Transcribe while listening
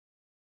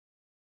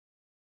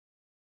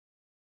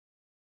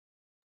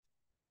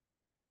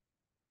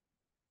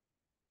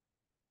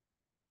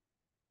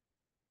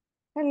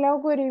Hello,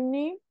 good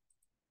evening.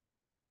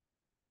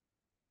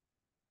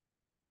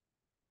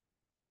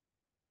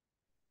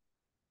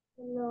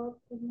 Hello,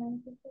 good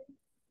night.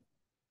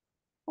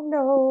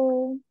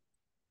 Hello.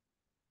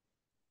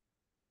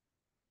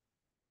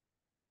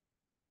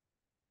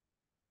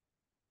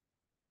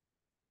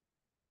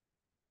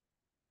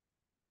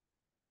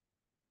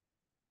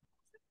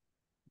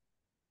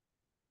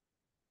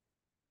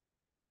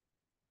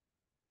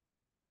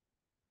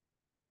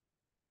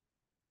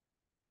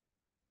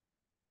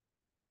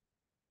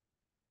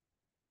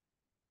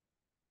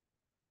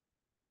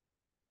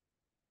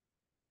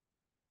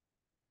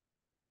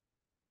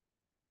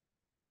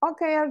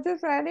 Okay, are you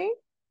ready?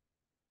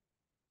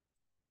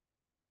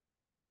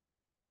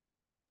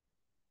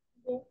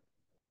 Yes.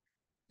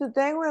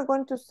 Today we're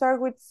going to start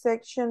with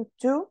section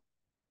 2.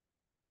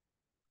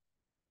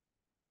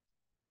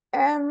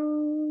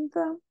 And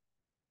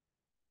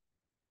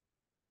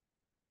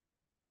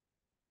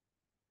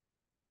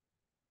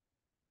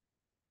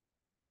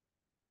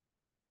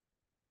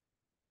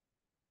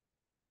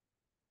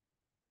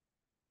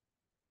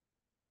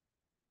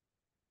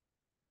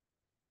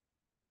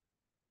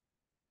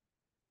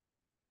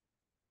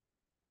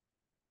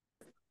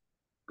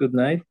Good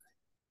night.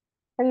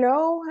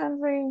 hello,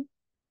 Henry.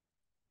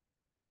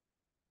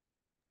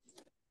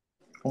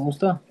 ¿Cómo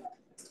está?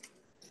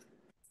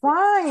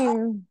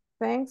 Fine.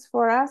 Thanks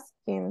for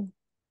asking.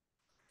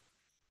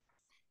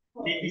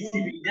 La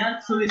invisibilidad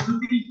solo es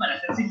útil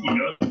para ser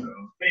sigiloso.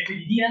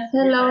 Preferirías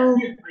Hello.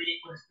 siempre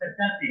o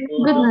despertarte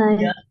Good todos los night.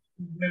 días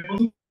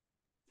nuevos.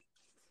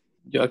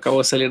 Yo acabo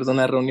de salir de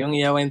una reunión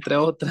y ya va entre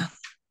otra.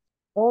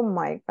 Oh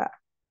my God.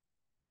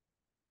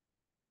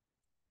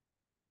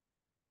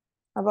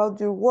 About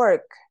your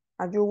work.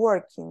 Are you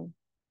working?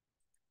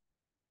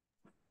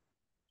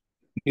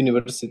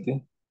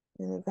 University.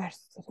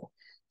 University.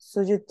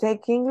 So you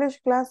take English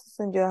classes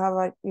and you have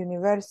a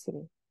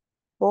university.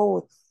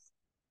 Both.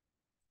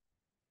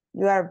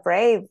 You are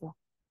brave.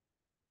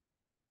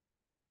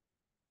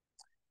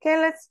 Okay,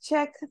 let's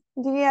check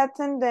the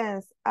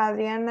attendance.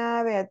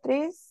 Adriana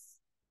Beatriz.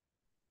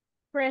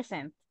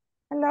 Present.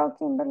 Hello,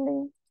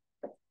 Kimberly.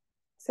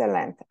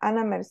 Excellent.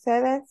 Ana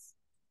Mercedes.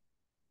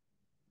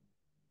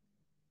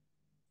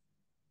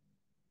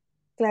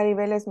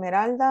 Claribel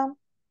Esmeralda.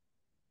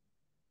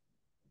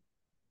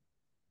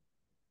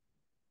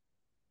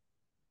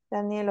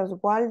 Daniel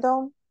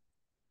Oswaldo.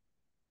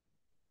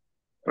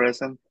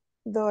 Present.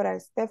 Dora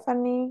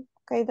Stephanie.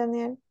 Okay,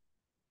 Daniel.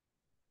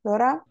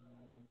 Dora.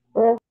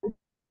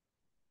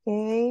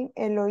 Okay,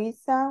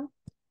 Eloisa.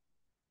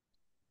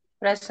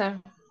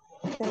 Present.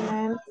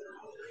 Excelente.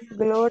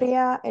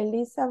 Gloria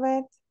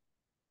Elizabeth.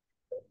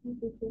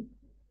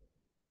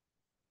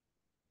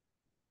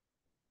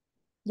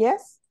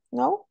 Yes?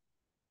 No?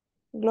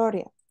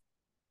 Gloria.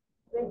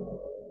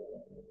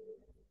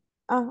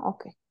 Ah,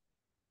 ok.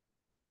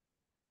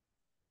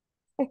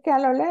 Es que a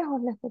lo lejos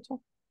le escuché.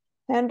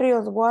 Henry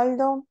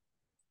Oswaldo.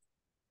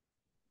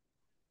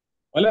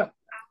 Hola.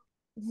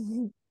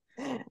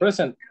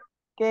 Present.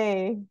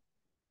 Ok.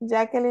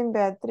 Jacqueline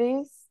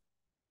Beatriz.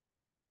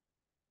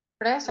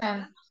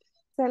 Present.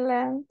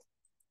 Excelente.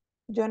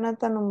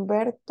 Jonathan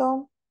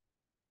Humberto.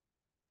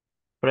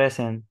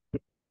 Present.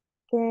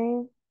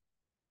 Ok.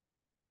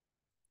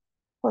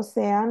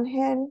 José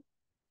Ángel.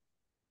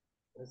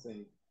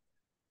 Present.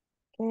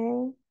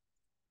 Ok.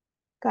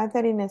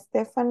 Catherine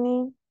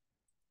Stephanie.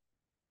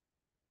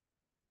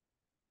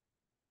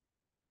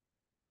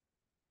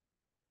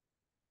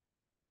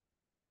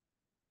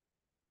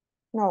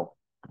 No.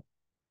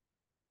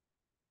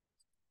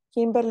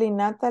 Kimberly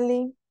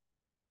Natalie.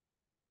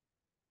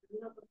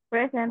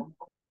 Present.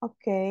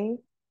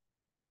 Ok.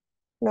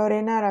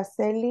 Lorena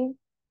Araceli.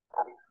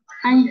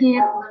 I'm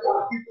here.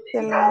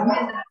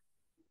 Excelente.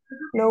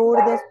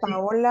 Lourdes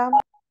Paola.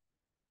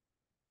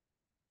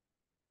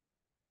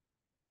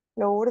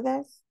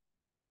 Lourdes.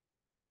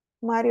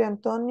 Mario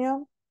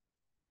Antonio.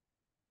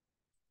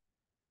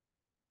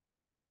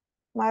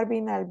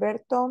 Marvin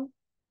Alberto.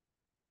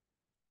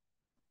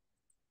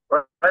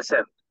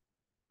 Present.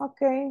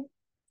 Ok.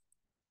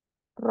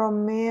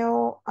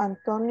 Romeo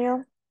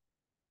Antonio.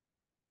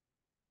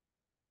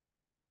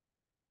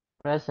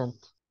 Present.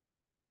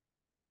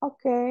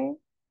 Ok.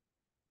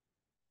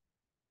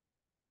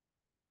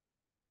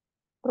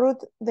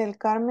 Ruth del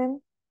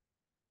Carmen.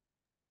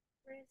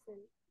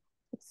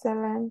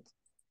 Excelente.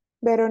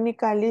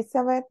 Verónica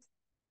Elizabeth.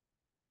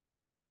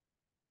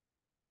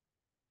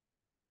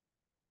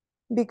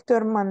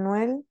 Víctor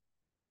Manuel.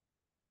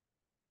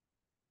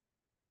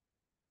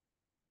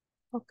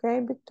 Ok,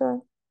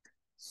 Víctor.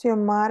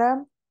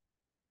 Xiomara.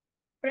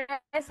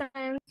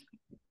 Present.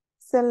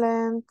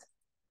 Excelente.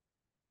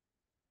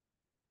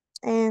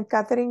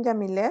 Catherine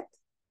Yamilet.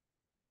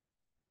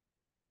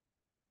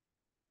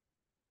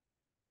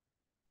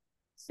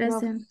 No.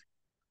 Present.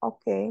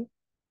 Ok.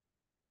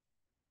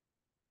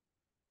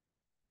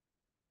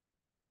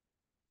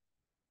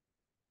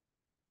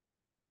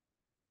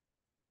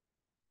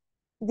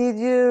 Did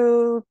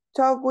you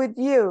talk with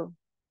you?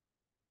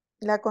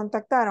 ¿La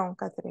contactaron,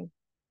 Catherine?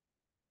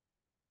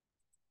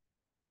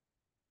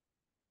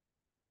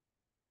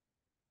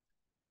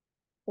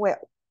 well.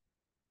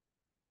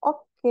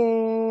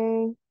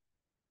 Okay.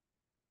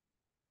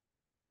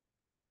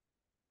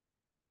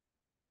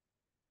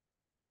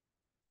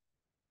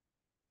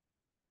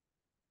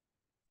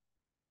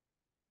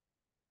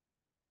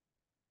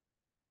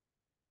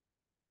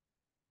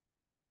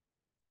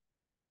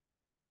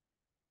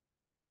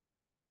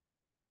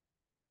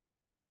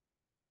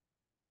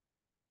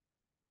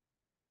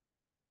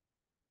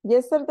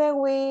 Yesterday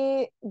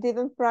we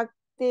didn't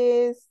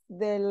practice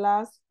the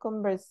last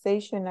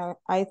conversation,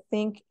 I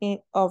think,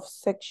 of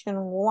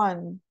section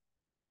 1.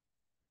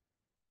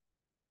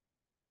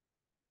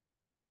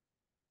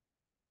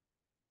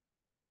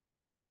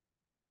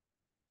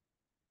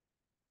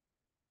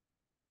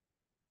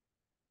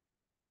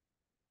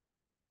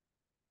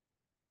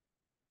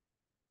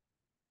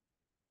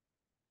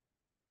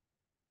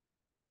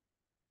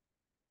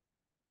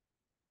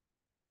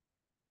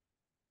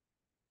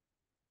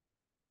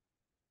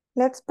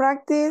 Let's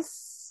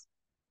practice.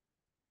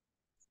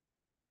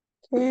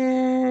 Yes,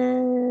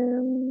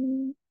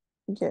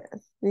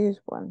 this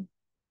one.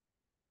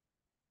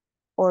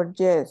 Or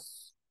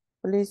yes,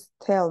 please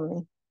tell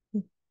me.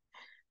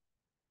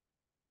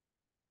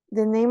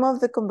 The name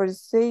of the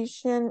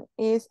conversation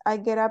is I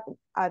get up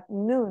at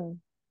noon.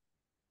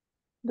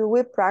 Do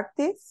we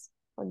practice?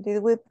 Or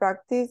did we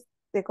practice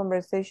the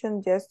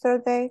conversation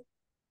yesterday?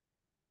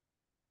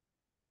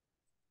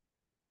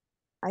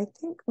 I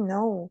think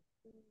no.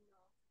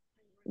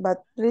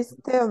 But please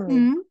tell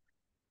me.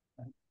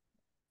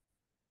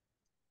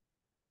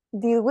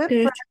 Did we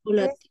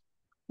practice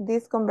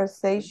this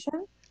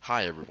conversation?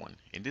 Hi everyone,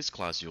 in this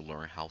class you'll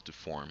learn how to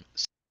form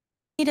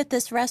Eat at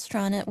this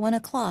restaurant at 1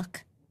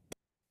 o'clock.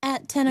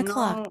 At 10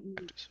 o'clock.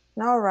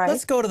 No, right.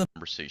 Let's go to the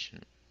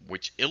conversation,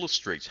 which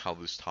illustrates how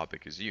this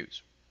topic is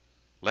used.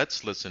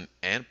 Let's listen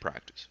and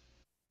practice.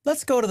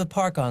 Let's go to the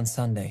park on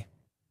Sunday.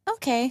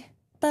 Okay,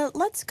 but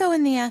let's go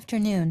in the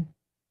afternoon.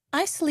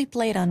 I sleep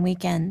late on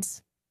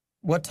weekends.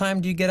 What time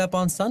do you get up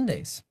on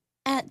Sundays?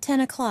 At 10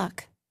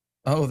 o'clock.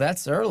 Oh,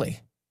 that's early.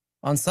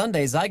 On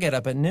Sundays, I get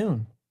up at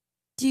noon.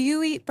 Do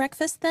you eat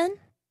breakfast then?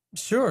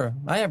 Sure,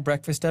 I have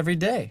breakfast every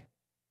day.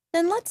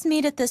 Then let's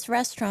meet at this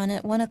restaurant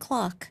at 1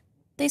 o'clock.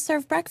 They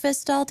serve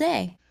breakfast all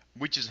day.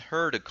 Which is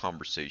heard a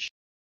conversation.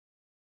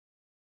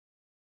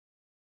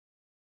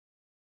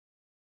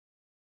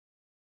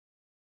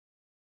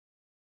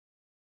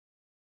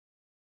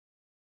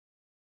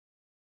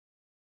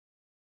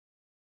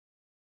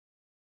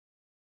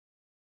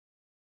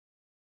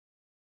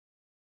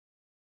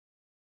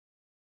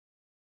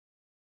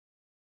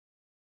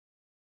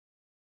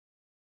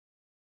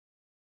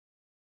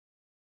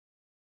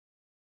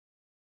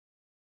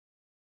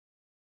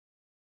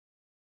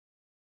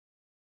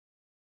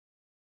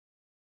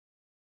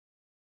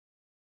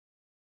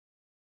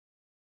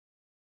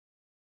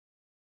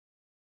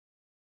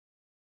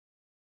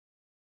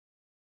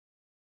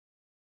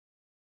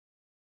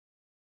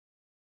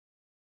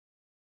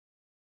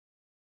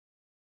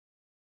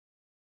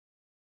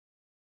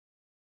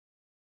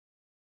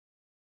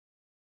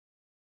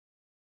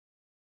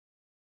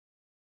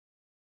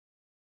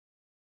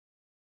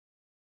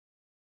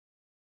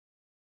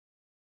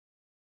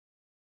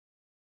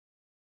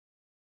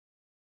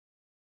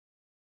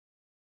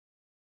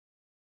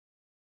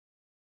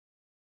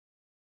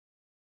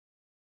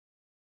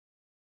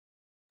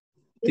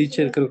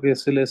 Teacher, creo que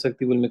se le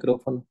desactivó el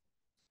micrófono.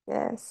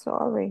 Yes,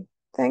 sorry.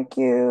 Thank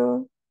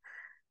you.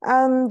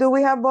 Do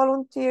we have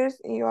volunteers?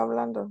 Y yo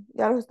hablando,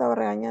 ya los estaba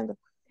regañando.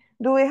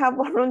 Do we have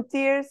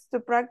volunteers to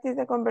practice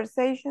the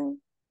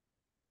conversation?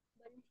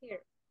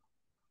 Volunteer.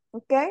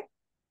 Okay.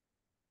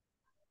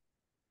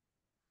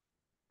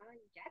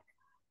 Jack.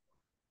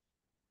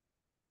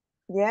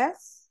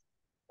 Yes.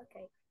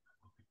 Okay.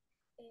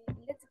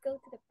 Let's go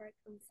to the park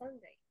on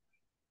Sunday.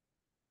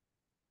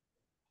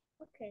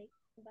 Okay,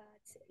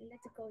 but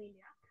let's go in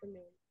the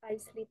afternoon. I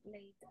sleep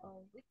late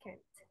on weekend.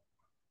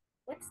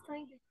 What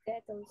time do you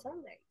get on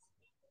Sundays?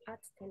 At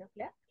 10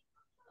 o'clock?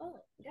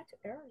 Oh, that's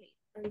early.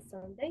 On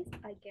Sundays,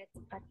 I get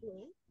at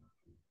noon.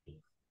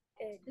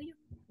 Do you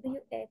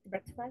eat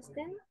breakfast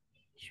then?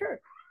 Sure,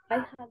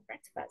 I have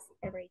breakfast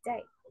every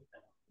day.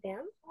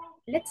 Then,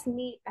 let's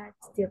meet at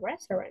the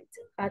restaurant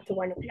at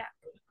 1 o'clock.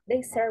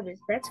 They serve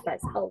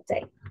breakfast all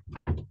day.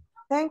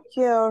 Thank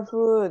you,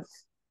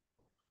 Ruth.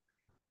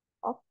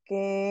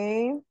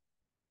 Okay.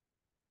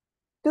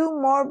 2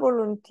 more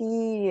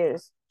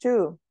volunteers.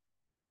 2.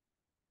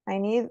 I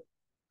need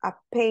a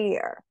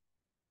pair.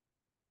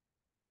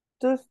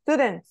 2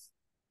 students.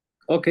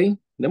 Ok,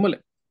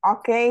 démosle.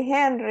 Okay,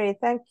 Henry,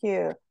 thank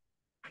you.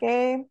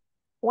 Okay,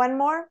 1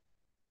 more.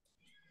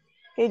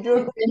 Okay,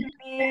 you're going to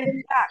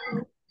be Jack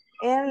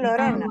and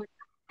Lorena.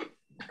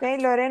 Okay,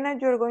 Lorena,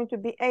 you're going to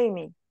be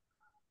Amy.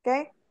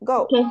 Okay,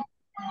 go. Okay.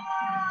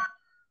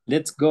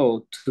 Let's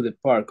go to the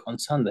park on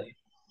Sunday.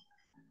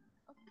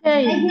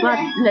 Okay, but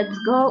let's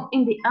go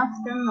in the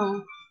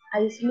afternoon.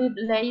 I sleep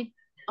late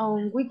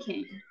on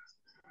weekend.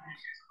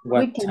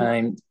 What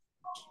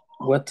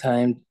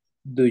time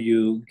do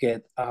you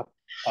get up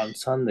on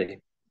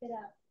Sunday? At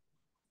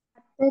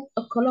 10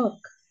 o'clock.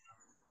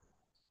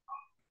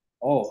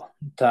 Oh,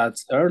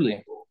 that's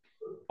early.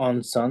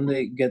 On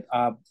Sunday, get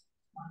up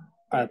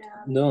at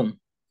noon.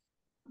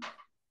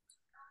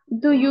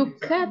 Do you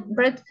get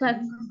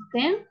breakfast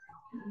then?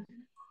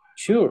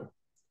 Sure,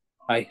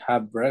 I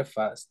have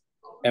breakfast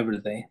every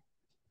day.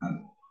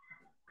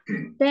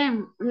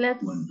 Then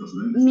let's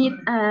meet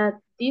at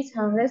this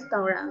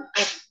restaurant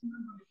at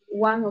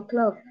 1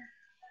 o'clock.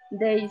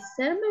 They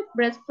serve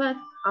breakfast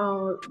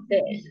all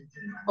day.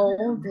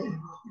 All day.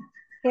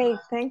 Okay,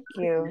 thank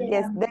you.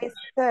 Yes,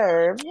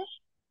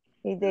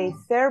 they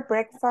serve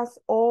breakfast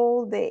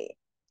all day.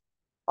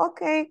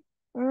 Okay,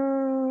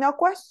 no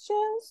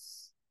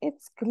questions?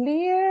 It's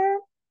clear?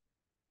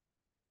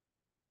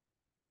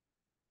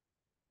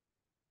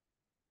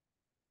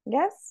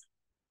 Yes?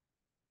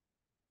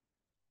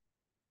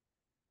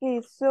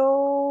 Okay,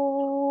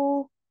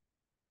 so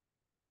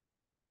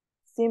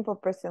simple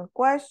present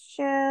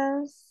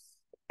questions.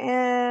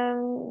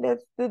 And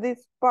let's do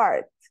this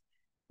part.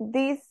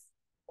 These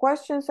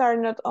questions are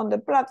not on the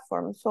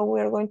platform, so we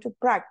are going to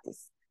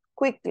practice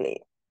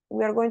quickly.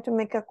 We are going to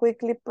make a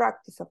quickly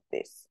practice of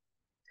this.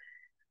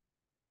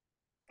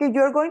 Okay,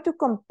 you're going to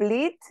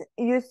complete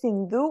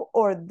using do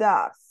or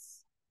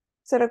does.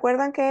 ¿Se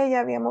recuerdan que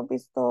ya habíamos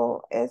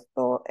visto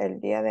esto el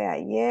día de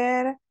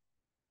ayer?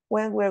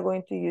 When we're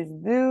going to use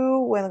do,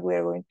 when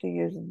we're going to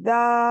use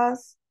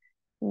does,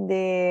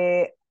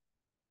 the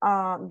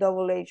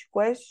double H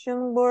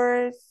question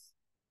words.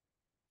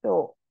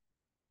 So,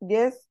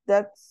 yes,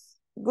 that's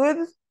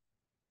good.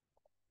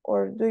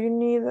 Or do you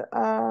need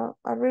a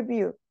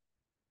review?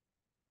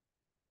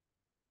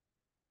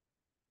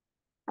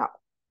 Oh,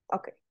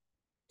 okay.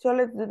 So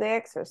let's do the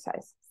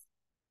exercises.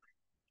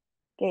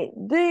 Okay,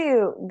 do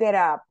you get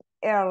up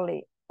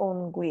early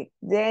on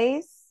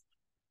weekdays?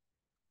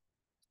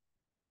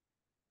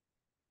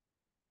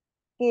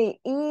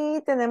 Okay,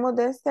 y tenemos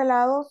de este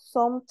lado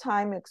some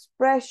time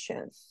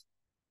expressions.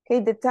 Okay,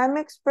 the time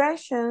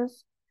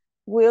expressions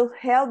will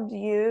help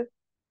you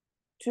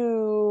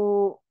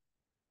to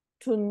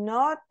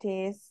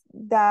notice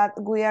that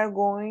we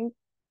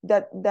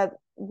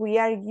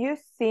are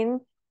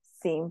using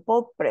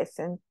simple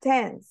present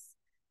tense.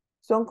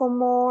 Son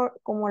como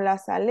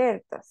las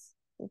alertas.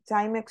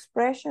 Time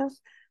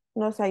expressions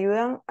nos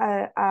ayudan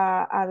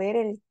a ver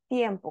el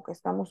tiempo que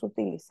estamos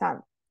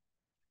utilizando.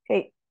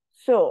 Okay,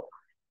 so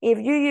if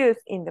you use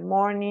in the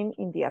morning,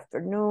 in the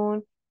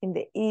afternoon, in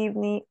the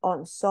evening,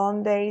 on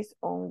Sundays,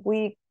 on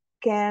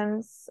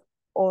weekends,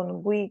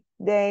 on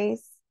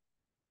weekdays,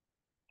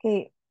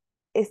 okay,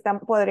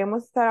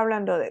 podremos estar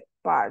hablando de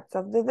parts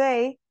of the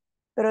day,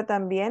 pero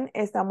también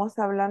estamos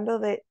hablando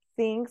de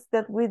things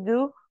that we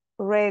do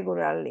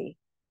regularly.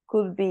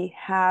 Could be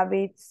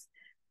habits,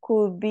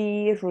 could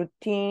be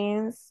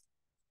routines.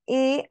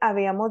 Y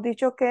habíamos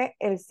dicho que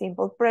el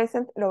simple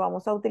present lo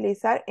vamos a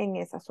utilizar en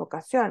esas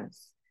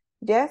ocasiones.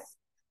 Yes,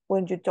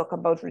 when you talk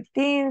about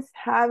routines,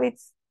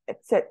 habits,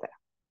 etc.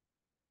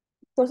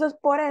 Entonces,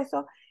 por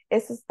eso,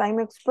 esas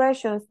time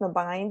expressions nos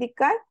van a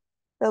indicar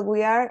that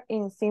we are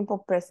in simple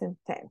present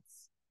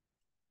tense.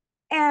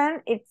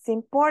 And it's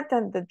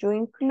important that you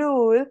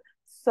include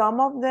some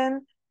of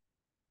them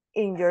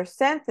in your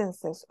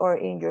sentences or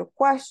in your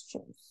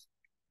questions.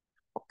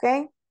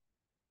 Okay?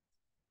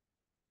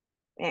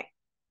 Yeah.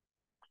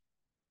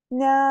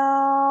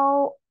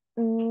 Now,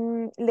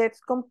 let's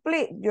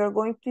complete. You're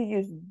going to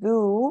use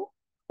do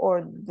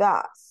or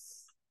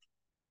does.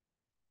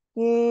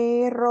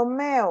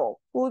 Romeo,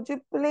 could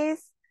you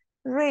please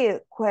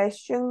read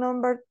question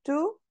number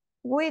 2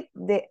 with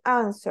the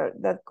answer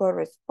that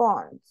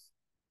corresponds?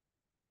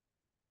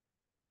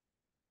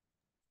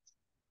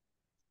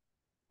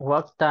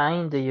 What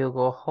time do you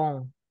go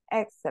home?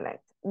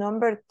 Excellent.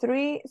 Number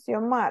 3,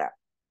 Xiomara.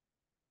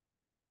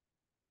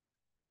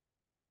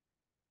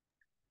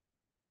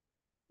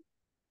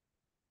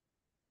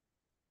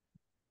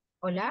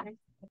 Hola.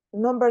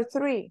 Number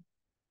 3.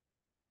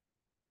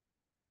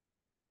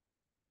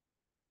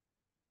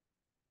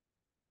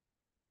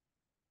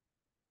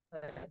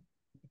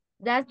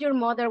 Does your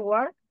mother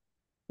work?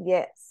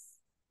 Yes.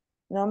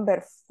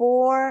 Number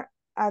 4,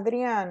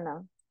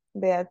 Adriana.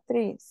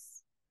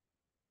 Beatriz.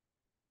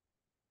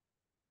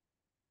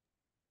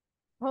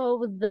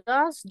 How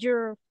does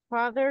your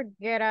father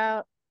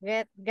get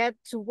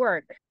to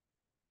work?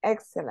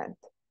 Excellent.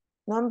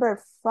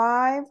 Number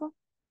 5,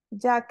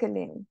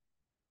 Jacqueline.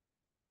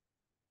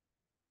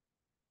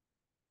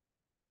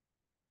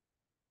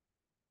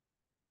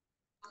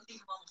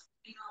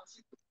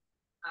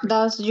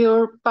 Does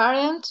your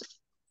parents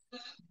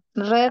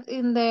read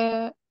in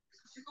the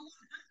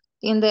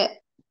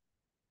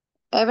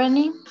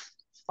evening?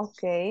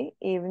 Ok,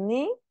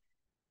 evening.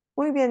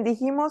 Muy bien,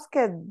 dijimos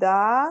que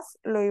does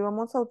lo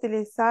íbamos a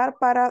utilizar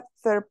para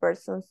third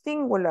person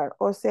singular,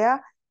 o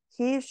sea,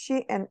 he,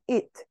 she, and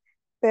it.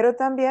 Pero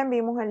también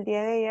vimos el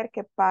día de ayer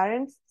que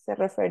parents se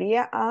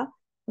refería a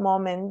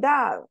mom and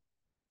dad.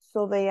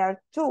 So they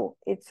are two,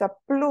 it's a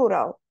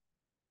plural.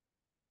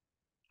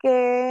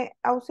 ¿Qué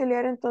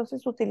auxiliar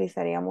entonces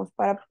utilizaríamos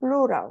para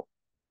plural?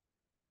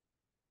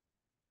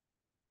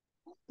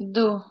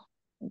 Do.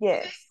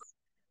 Yes.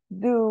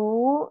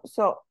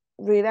 So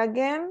read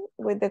again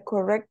with the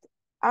correct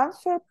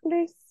answer,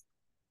 please.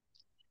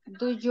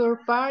 Do your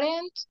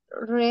parents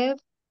read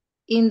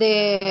in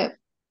the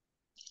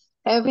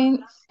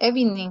evening?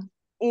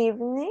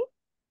 Evening.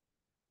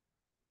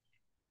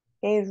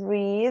 Okay,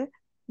 read.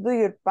 Do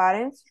your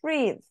parents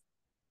read?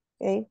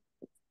 Okay,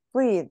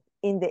 read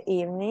in the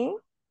evening.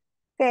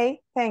 Okay,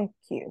 thank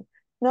you.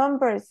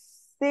 Number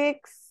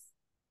 6,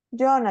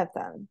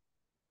 Jonathan.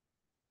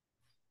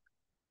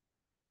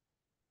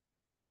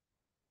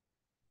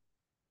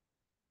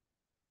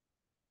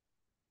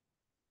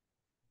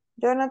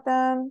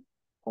 Jonathan,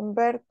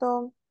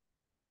 Humberto.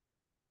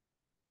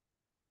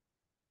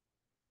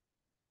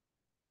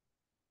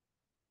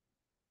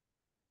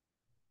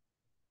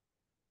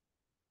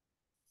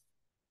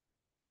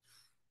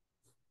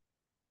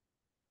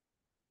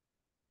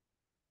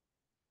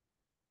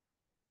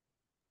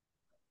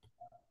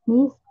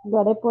 Miss, lo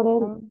haré por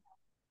él.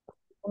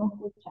 No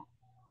escucha.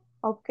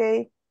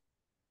 Okay.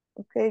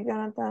 Okay,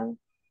 Jonathan.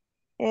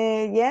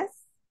 Yes?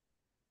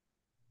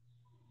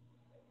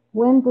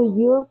 When do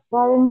your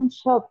parents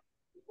shop?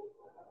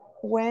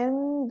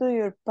 When do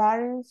your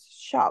parents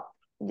shop?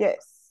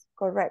 Yes,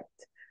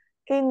 correct.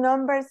 Okay,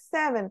 number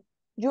 7.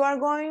 You are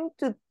going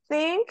to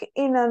think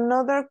in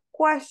another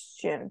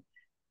question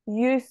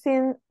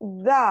using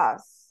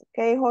does.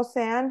 Okay, Jose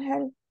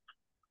Ángel.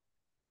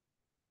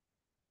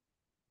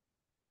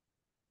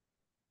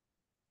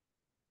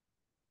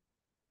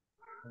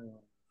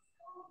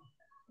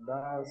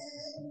 Does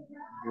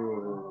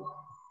your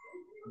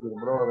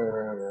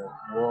brother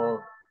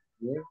work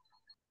here?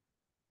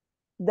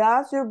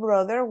 Does your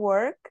brother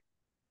work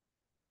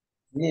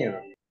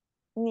Near.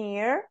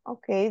 near?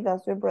 Okay,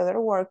 does your brother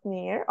work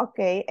near?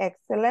 Okay,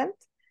 excellent.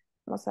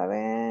 Vamos a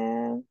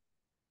ver.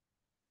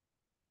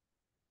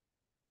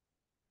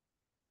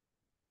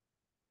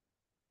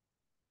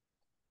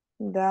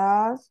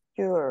 Does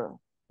your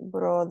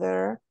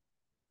brother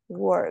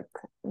work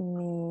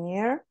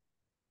near?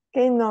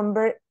 Okay,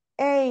 number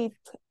 8,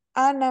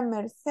 Ana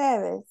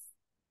Mercedes.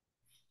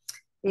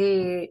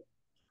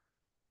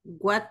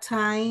 What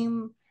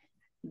time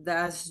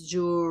does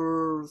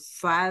your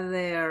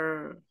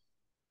father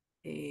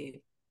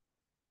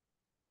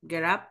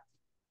get up?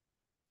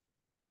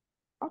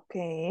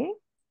 Okay,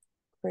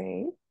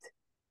 great.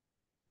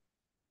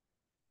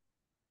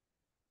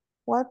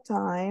 What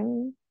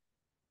time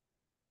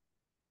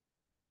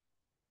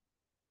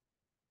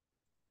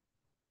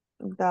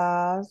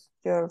does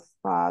your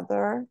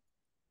father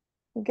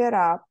get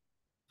up?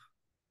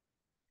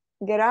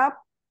 Get up.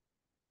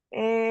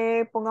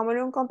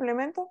 Pongámosle un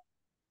complemento.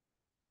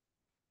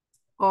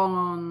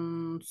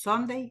 On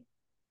Sunday.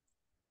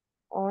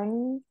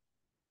 On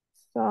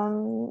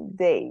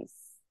Sundays.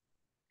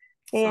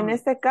 Y en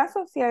este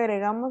caso, si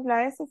agregamos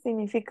la S,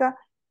 significa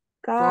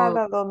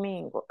cada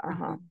domingo.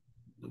 Ajá.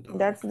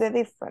 That's the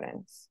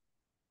difference.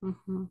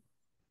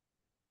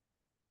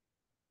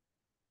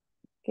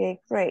 Okay,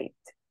 great.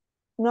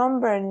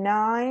 Number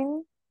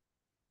 9.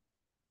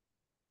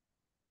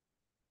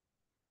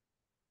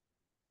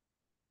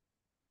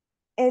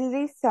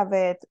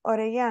 Elizabeth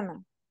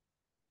Orellana.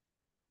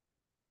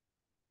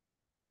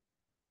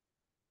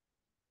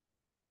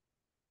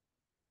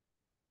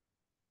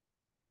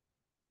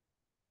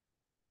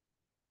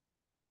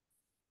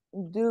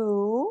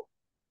 Do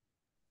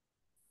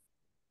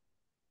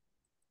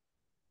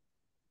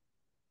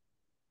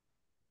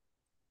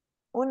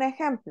un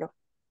ejemplo.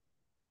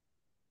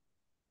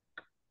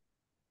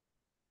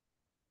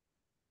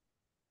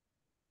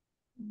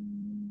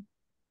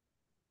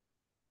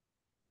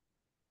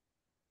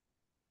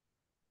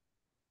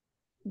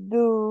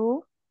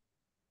 Do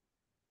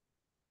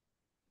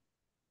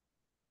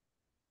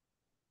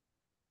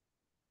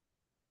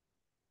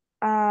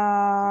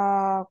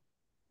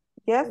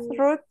yes,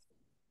 Ruth.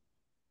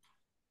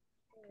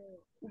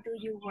 Do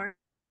you work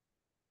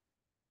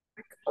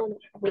on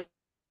weekends?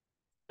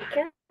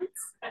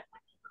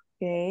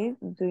 Okay,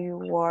 do you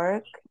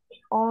work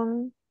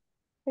on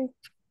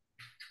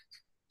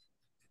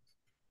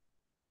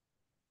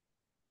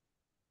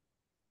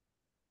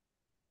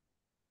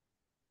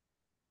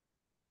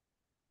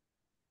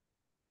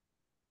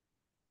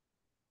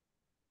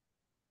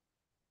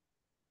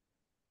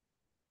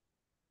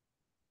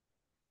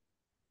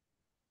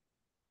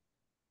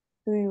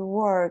do you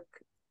work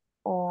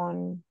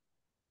on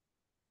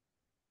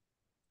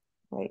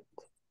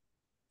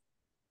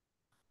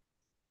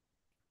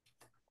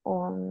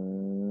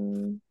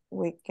on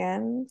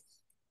weekends?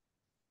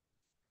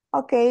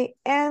 Okay,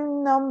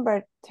 and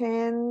number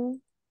 10,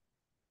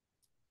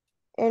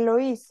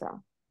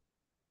 Eloisa.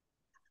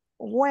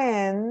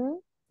 When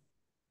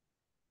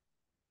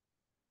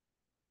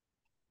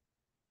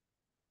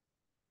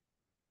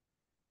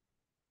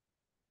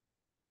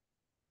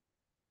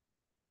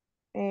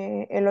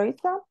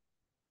Eloisa,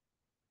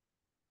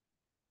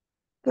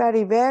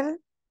 Claribel,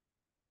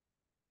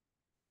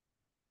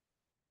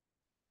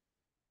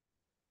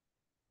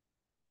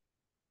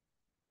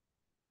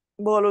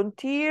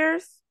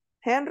 volunteers,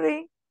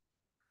 Henry.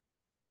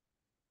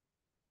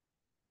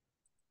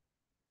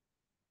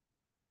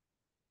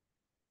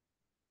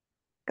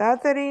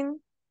 Catherine.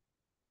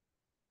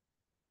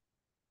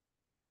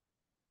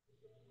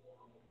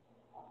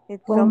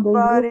 It's When do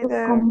somebody you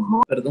there. come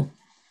home? Perdón.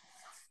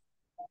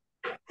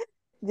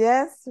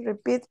 Yes,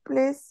 repeat,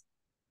 please.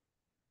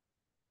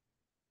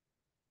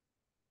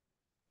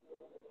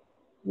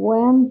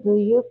 When do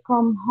you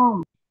come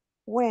home?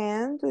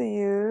 When do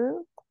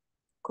you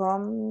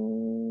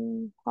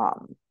come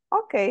home?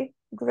 Okay,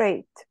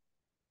 great.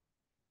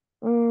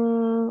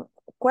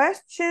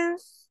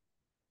 Questions?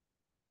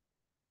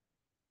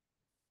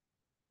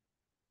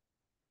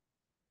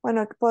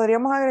 Bueno,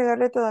 podríamos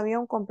agregarle todavía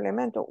un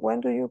complemento.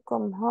 When do you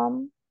come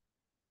home?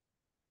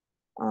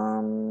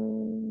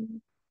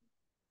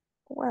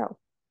 Well,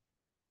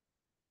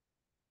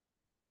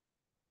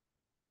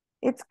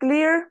 it's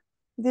clear,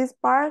 this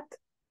part.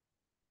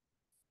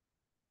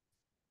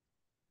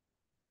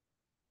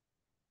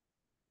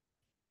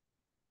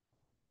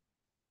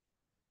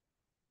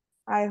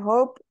 I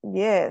hope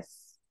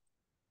yes.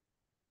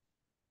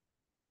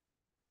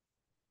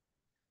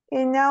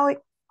 And now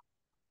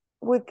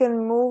we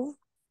can move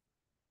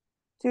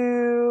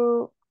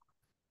to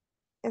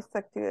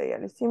esta actividad. Ya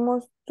le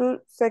hicimos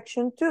to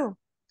section 2.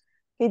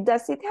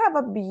 Does it have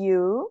a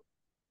view?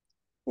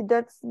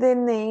 That's the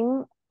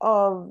name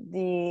of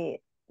the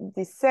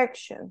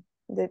section,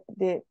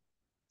 the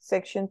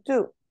section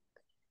 2.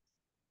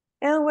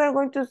 And we're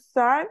going to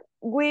start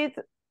with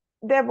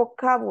the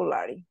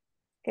vocabulary.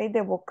 Okay,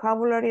 the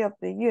vocabulary of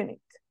the unit.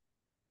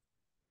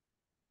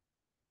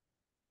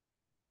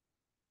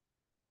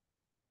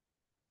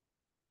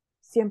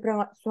 Siempre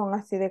son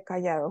así de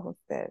callados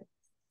ustedes.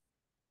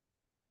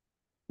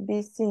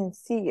 Be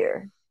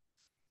sincere.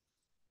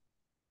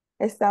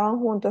 Estaban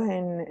juntos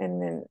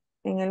en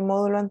el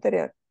módulo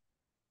anterior.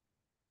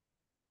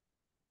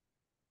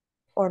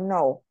 Or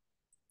no?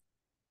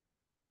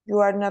 You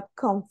are not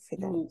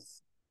confident.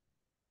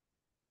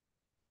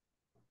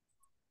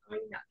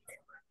 I'm not.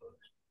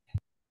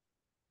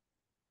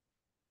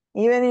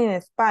 Even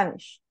in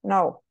Spanish,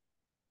 no.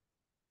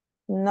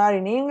 Not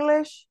in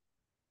English.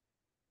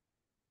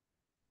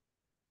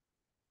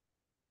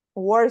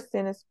 Worse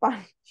in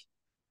Spanish.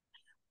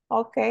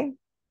 Ok.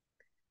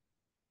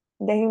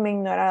 Déjenme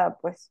ignorada,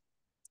 pues.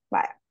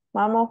 Vaya.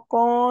 Vamos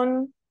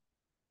con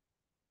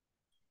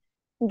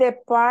the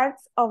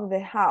parts of the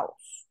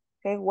house.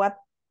 Okay, what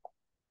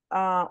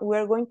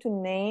we're going to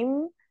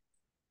name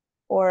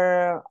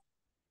or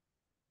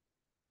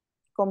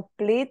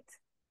complete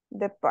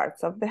the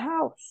parts of the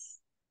house.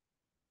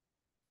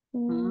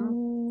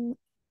 Okay.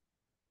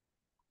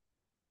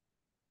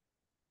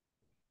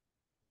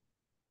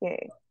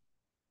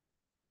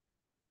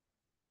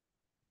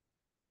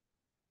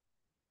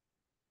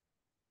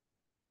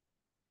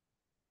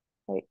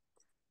 Wait.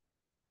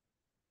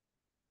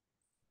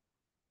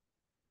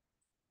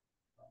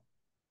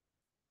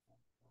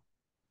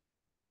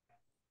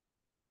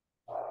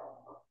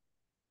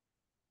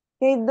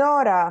 Okay,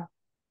 Dora.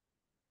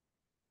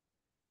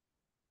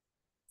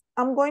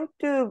 I'm going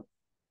to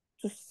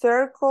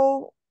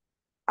circle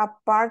a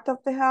part of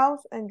the house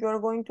and you're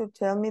going to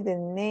tell me the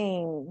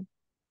name.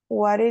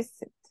 What is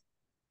it?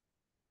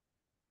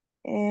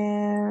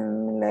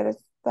 And let us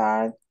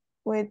start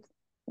with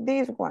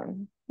this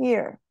one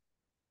here.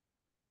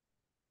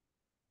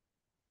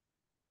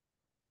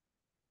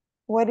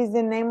 What is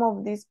the name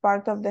of this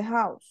part of the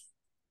house?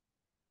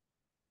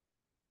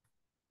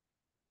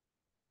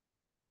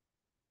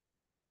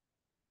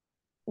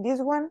 This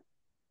one?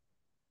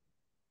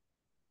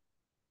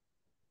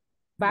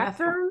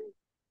 Bathroom?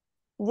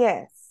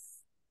 Yes.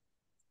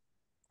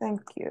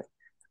 Thank you.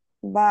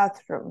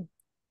 Bathroom.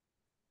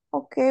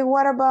 Okay,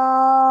 what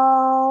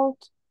about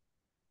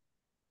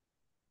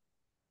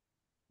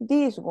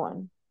this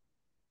one?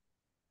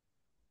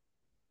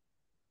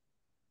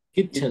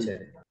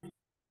 Kitchen.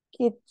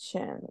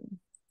 Kitchen.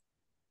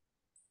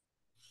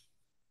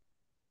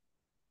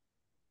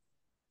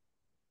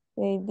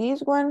 Okay,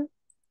 this one?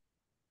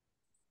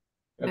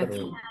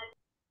 Bedroom.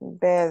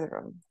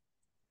 Bedroom.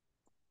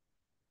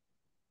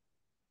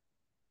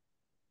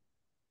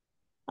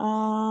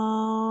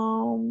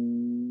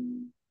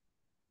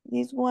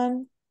 This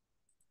one?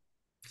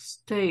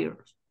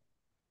 Stairs.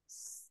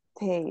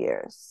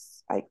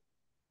 Stairs.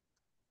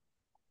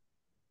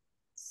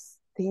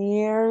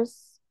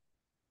 Stairs.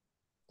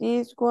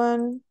 This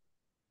one?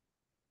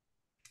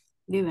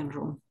 Living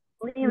room.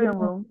 Living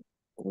room.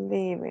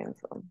 Living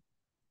room.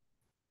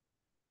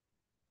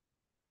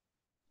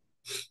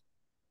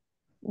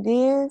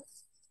 This?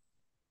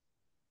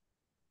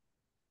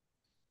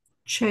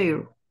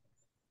 Chair.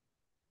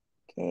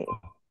 Okay.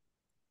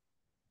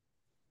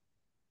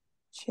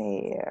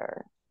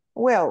 Chair.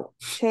 Well,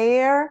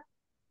 chair,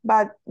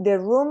 but the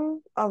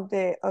room of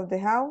the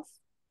house.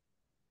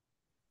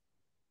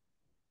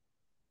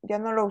 Ya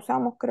no lo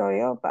usamos, creo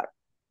yo, but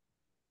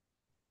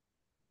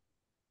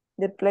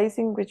the place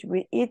in which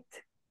we eat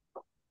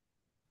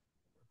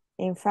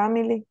in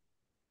family,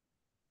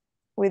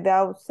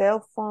 without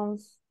cell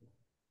phones,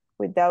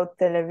 without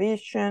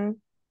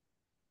television.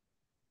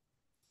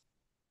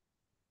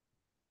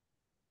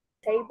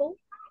 Table.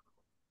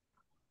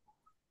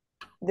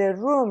 the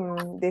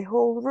room, the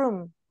whole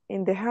room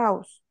in the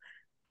house.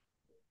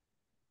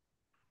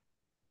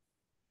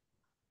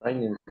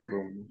 Dining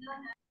room.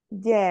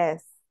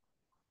 Yes.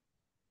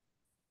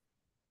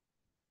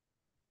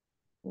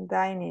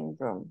 Dining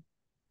room.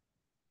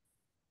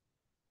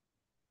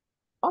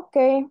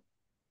 Okay.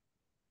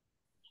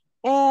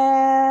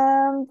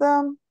 And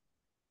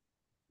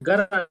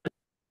Garage.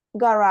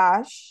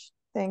 garage.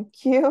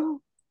 Thank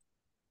you.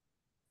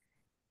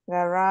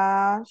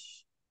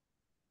 Garage.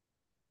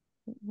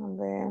 A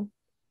ver.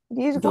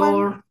 This Door.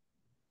 one.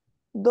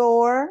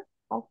 Door.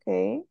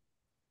 Okay.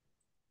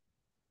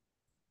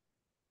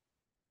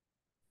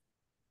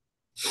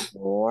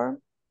 Door.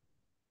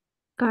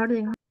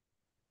 Garden.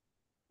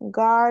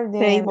 Garden.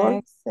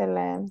 Table.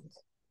 Excellent.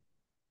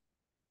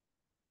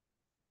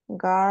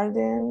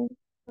 Garden.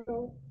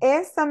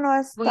 Esta no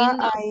está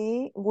Window.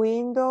 ahí.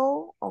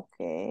 Window.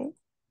 Ok.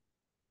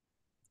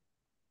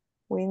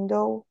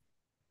 Window.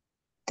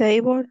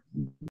 Table.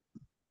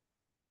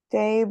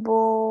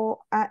 Table.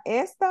 Ah,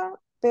 esta,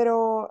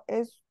 pero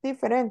es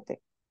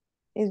diferente.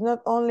 It's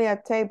not only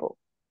a table.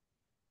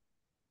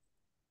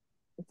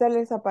 Esta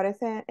les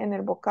aparece en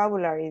el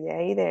vocabulary de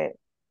ahí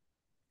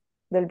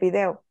del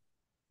video.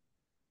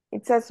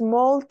 It's a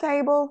small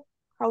table.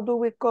 How do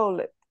we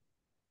call it?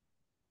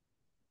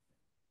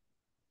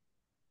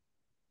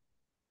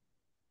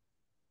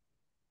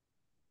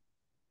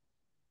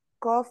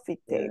 Coffee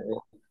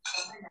table.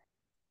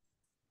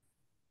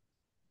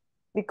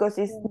 Because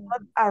it's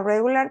not a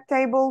regular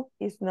table,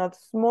 it's not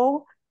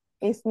small,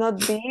 it's not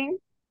big,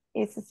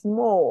 it's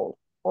small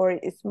or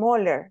it's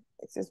smaller.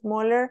 It's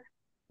smaller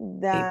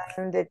than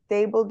the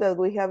table that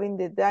we have in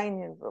the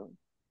dining room.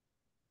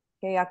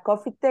 Okay, a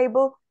coffee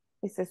table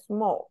is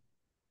small.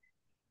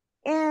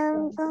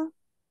 And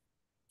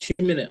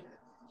Chimney.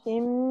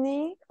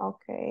 chimney,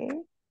 okay.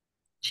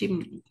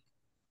 Chimney.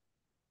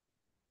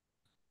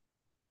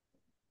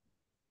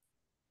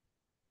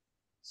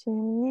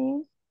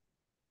 Chimney.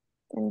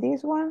 And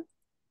this one?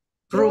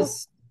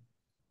 Roof.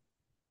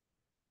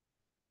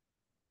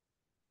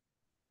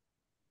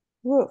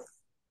 Roof.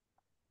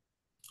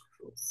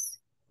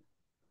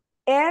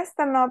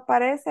 Esta no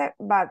aparece,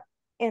 but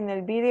en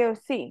el video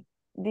sí.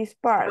 This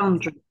part.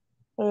 Laundry.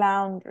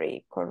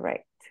 Laundry,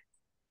 correct.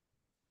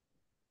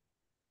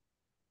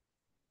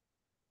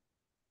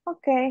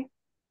 Okay.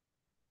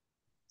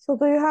 So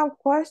do you have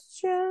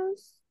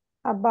questions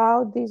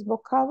about these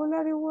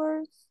vocabulary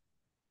words?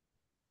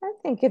 I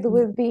think it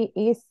will be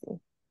easy.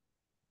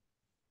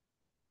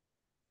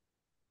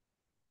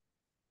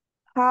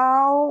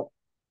 How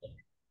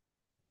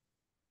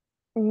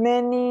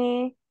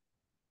many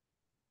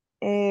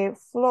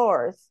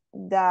floors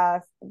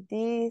does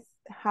this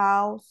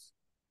house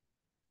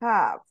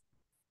have?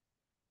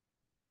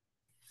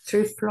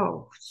 3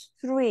 floors.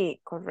 3,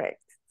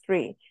 correct.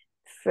 3.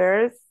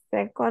 First,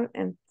 second,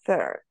 and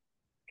third.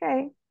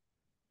 Okay.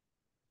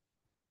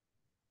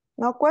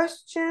 No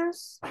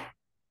questions?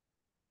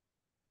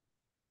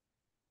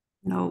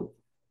 No.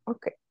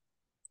 Okay.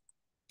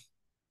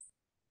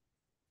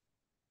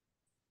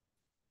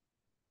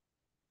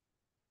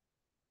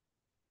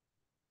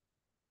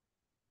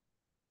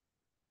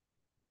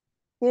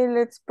 Here,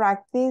 let's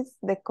practice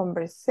the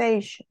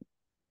conversation.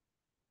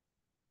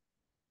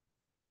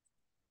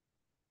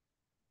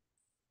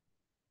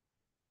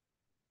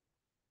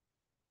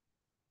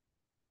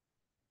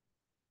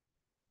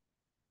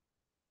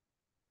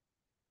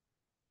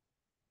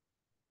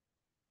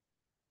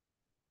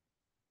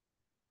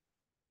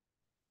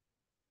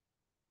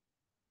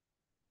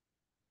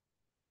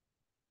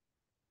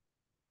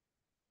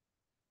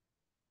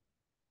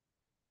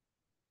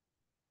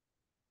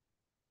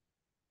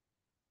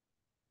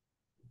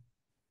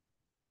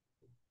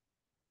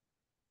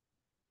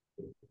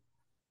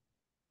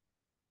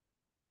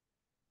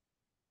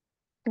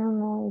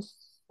 No,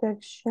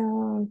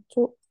 section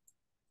 2.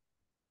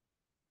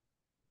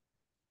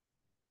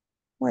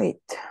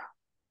 Wait.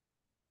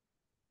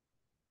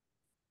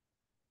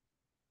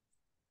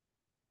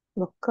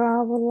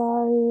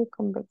 Vocabulary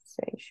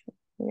conversation.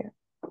 Yeah.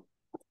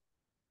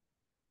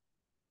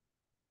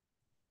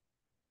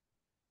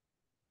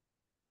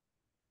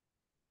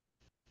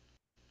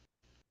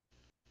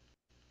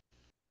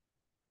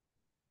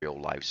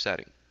 Real life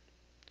setting.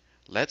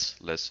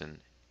 Let's listen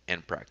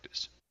and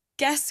practice.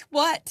 Guess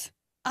what?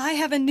 I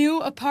have a new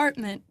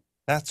apartment.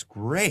 That's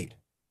great.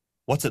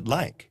 What's it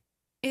like?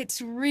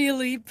 It's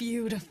really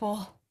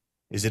beautiful.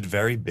 Is it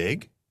very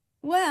big?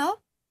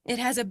 Well, it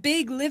has a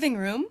big living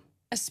room,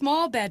 a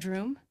small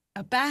bedroom,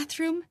 a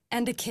bathroom,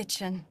 and a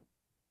kitchen.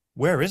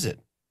 Where is it?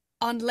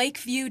 On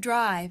Lakeview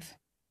Drive.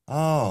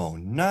 Oh,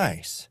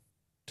 nice.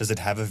 Does it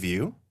have a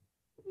view?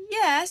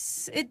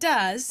 Yes, it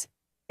does.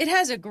 It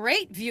has a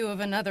great view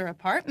of another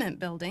apartment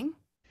building.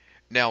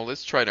 Now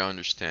let's try to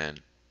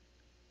understand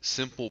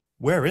simple.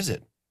 Where is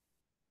it?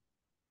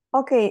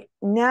 Okay,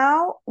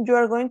 now you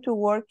are going to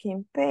work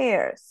in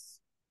pairs,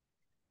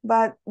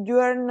 but you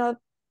are not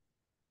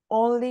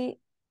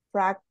only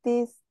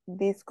practice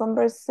this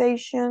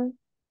conversation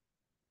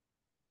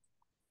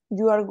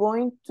you are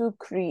going to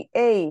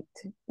create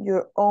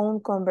your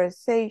own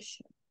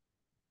conversation.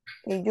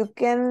 Okay, you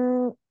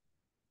can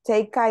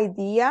take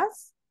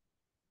ideas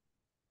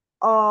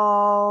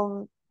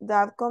of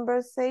that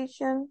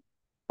conversation,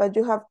 but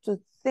you have to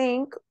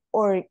think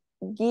or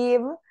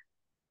give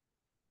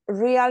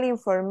real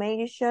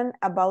information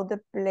about the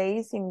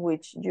place in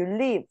which you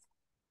live.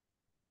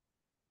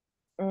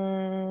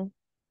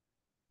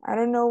 I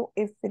don't know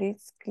if it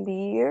is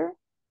clear.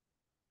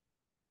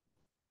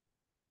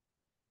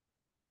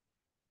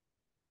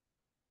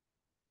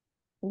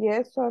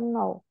 Yes or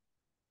no?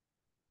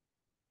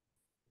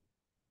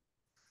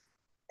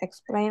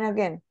 Explain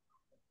again.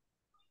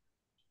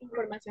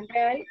 Información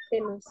real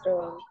de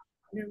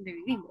de donde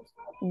vivimos.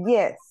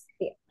 Yes.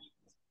 Sí.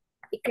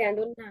 Y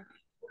creando una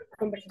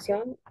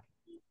conversación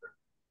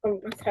con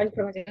nuestra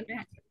información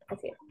real.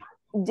 Así es.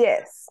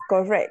 Yes,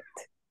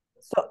 correct.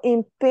 So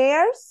in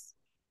pairs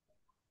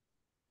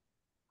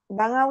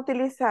van a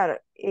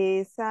utilizar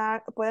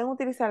pueden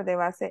utilizar de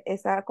base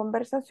esa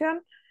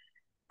conversación,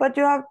 but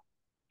you have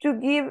to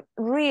give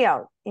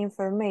real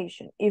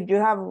information. If you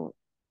have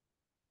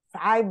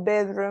 5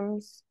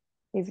 bedrooms,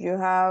 if you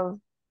have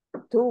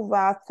 2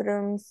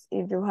 bathrooms,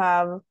 if you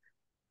have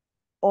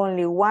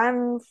only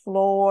 1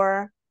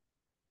 floor,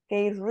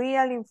 okay,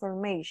 real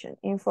information,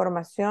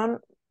 información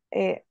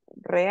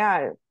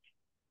real,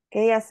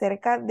 okay,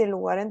 acerca del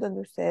lugar en donde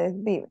ustedes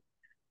viven.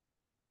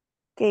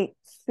 Okay,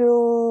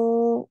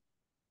 so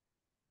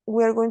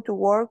we are going to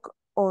work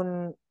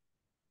on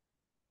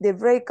the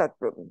breakout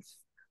rooms.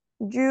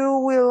 You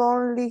will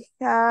only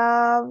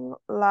have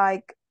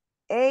like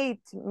 8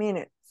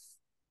 minutes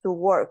to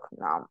work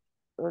now,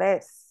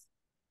 less.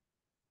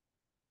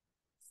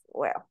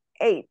 Well,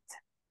 8.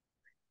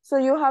 So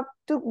you have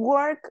to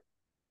work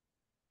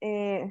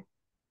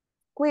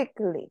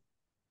quickly.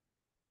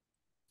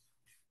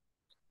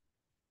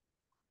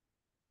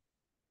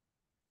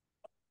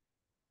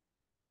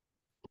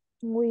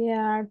 We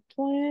are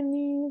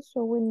 20,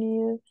 so we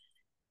need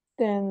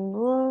 10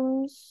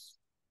 rooms.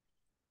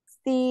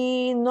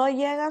 Si no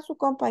llega su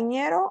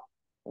compañero,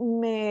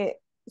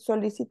 me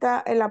solicita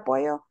el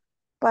apoyo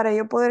para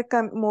yo poder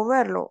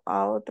moverlo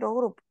a otro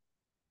grupo.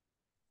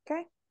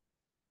 Okay.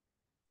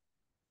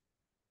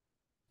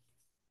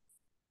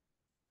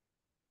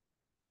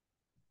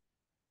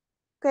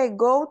 Okay,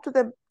 go to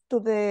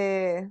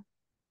the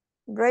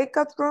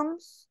breakout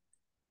rooms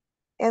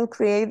and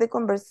create the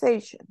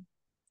conversation.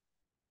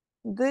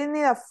 Do you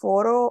need a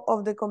photo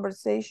of the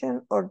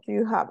conversation or do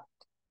you have it?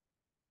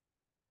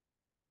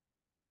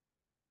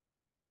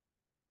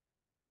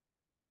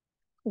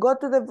 Go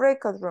to the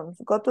breakout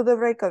rooms. Go to the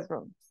breakout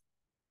rooms.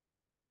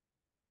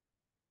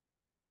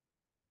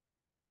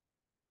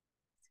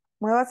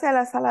 Muévase a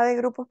la sala de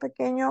grupos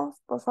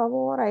pequeños, por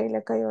favor. Ahí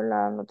le cayó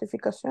la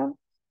notificación.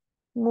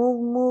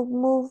 Move, move,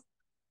 move.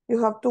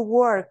 You have to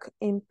work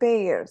in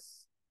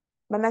pairs.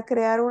 Van a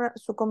crear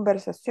su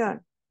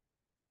conversación.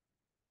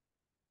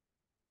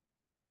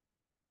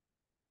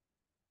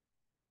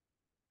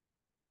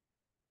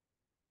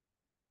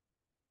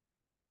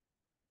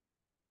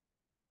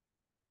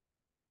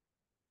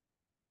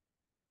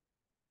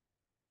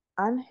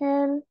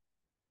 Ángel.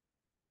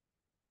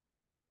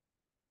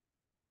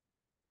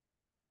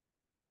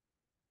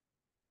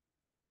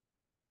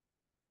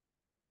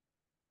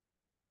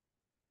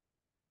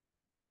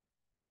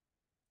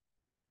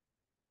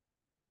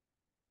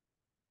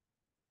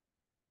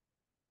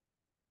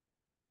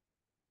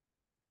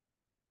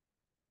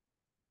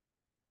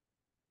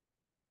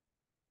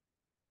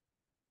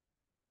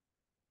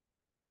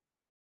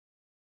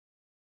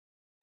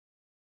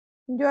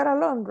 You are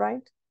alone,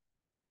 right?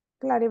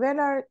 Claribel,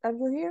 are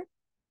you here?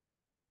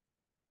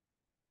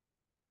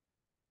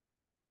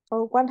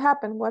 Oh, what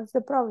happened? What's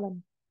the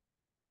problem?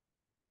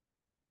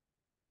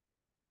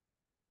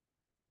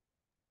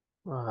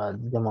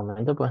 De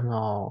momento, pues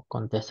no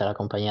contesta la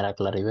compañera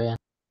Claribel.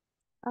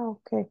 Ah,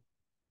 ok.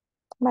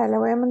 Vale, le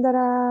voy a mandar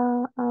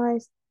a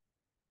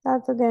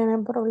esta,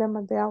 tienen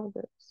problemas de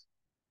audio.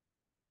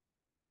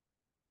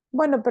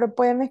 Bueno, pero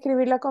pueden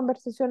escribir la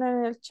conversación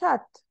en el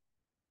chat.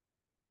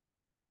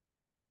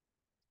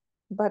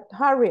 But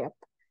hurry up.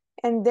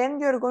 And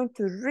then you're going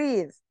to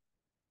read.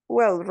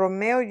 Well,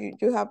 Romeo,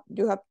 you have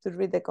to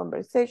read the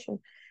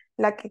conversation.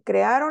 La que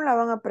crearon la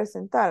van a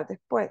presentar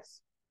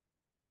después.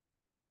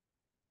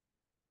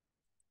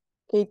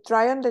 Okay,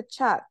 try on the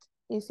chat.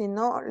 Y si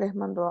no, les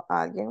mando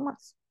a alguien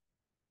más.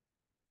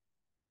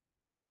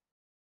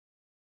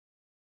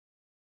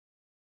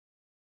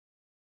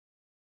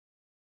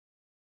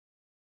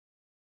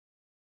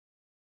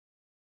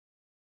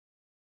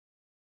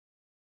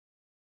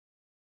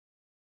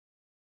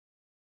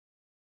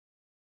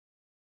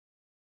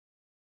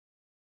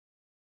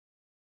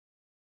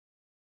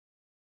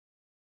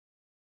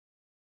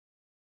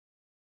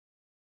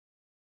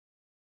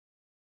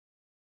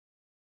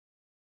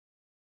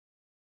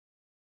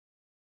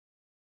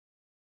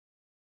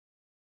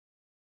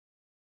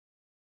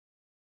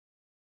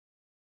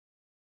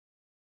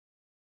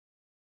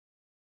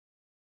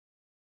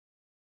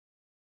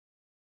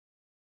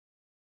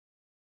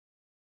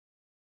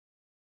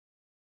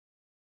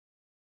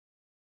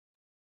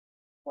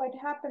 What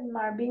happened,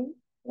 Marvin?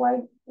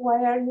 Why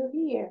are you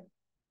here?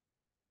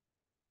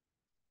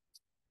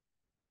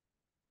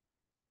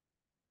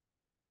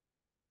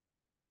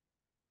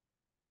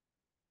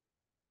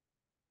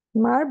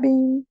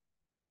 Marvin.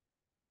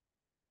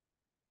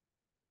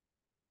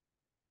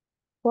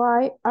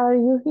 Why are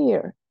you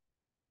here?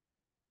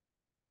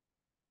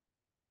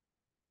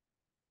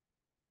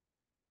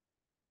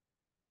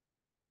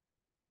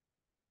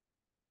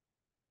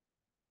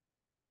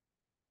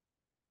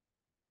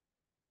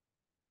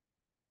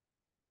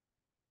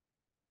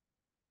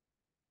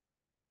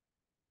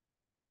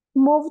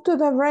 Move to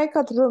the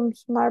breakout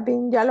rooms,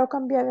 Marvin. Ya lo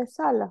cambié de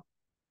sala.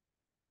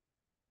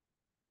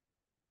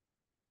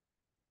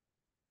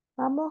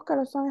 Vamos, que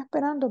lo están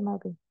esperando,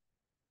 Marvin.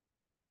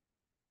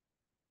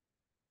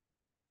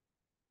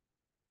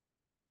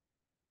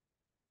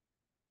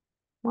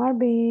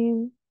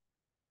 Marvin.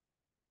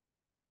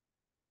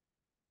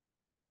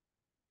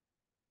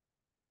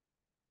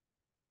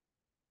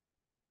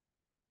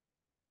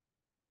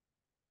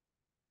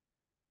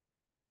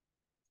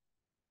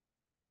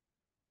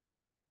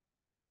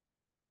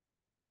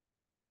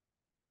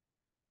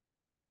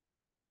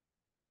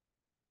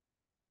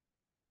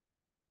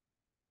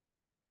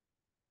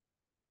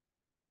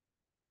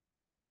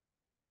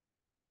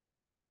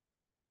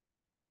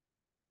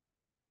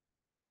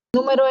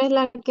 Número es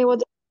la que vos...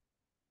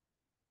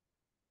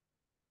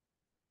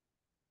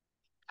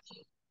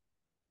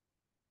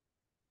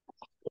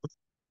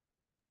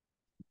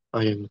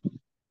 Ay,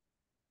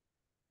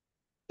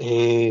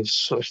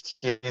 eso es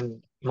que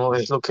no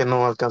es lo que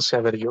no alcancé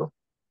a ver yo.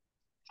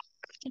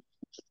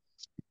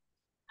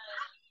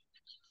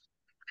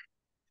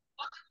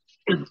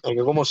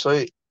 Porque como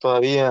soy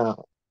todavía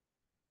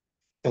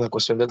en la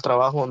cuestión del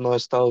trabajo, no he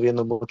estado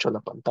viendo mucho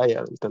la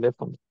pantalla del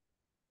teléfono.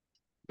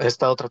 He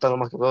estado tratando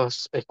más que todo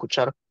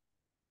escuchar,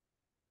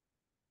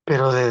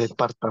 pero de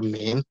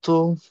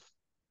departamento,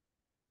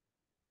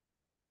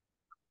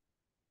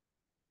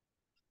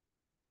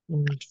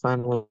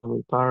 find one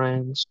with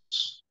parents.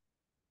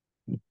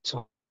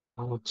 So-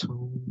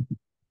 so-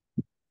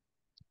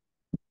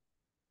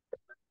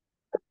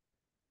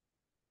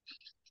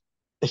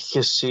 Es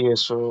que sí,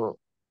 eso,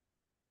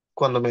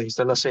 cuando me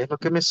dijiste las 6, lo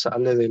que me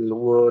sale del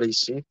Word y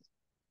sí.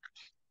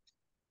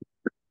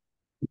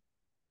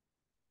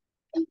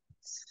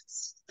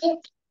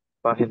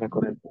 Página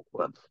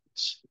 44.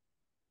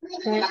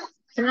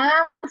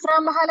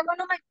 Fran, bájale el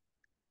volumen.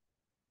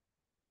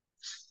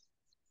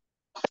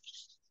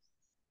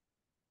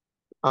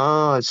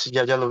 Ah, sí,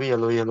 ya lo vi, ya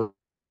lo vi, ya lo vi.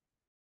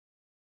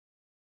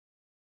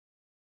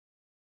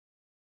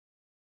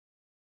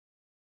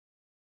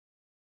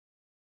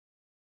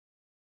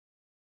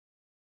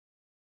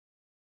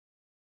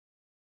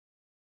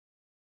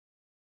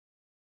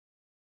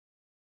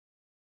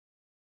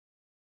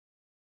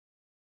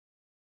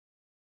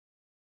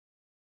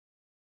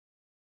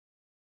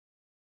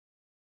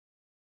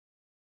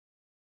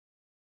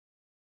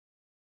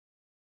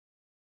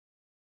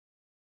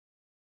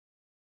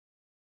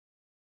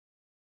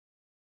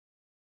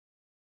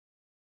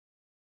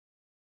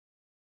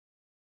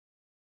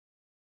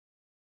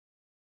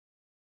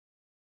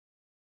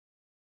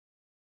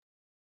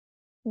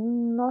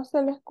 No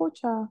se le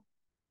escucha.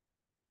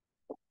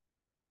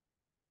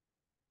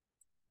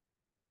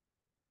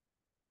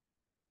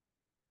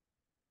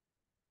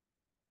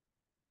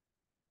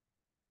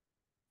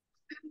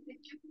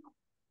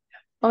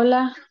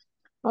 Hola.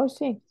 Oh,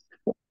 sí.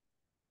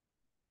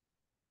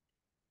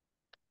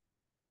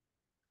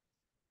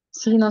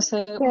 Sí, no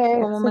sé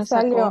cómo Se me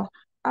sacó. salió.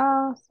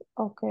 Ah,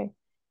 ok.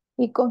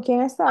 ¿Y con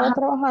quién estaba Ajá, me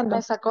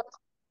trabajando? sacó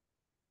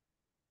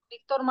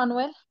Víctor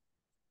Manuel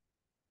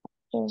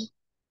Sí,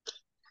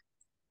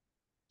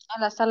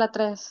 en la sala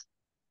 3.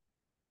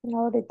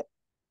 ahorita.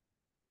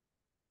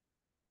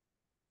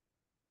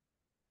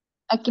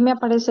 Aquí me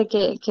aparece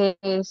que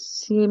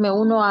si me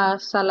uno a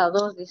sala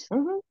 2 dice.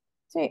 Ujú.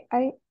 Sí,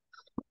 ahí.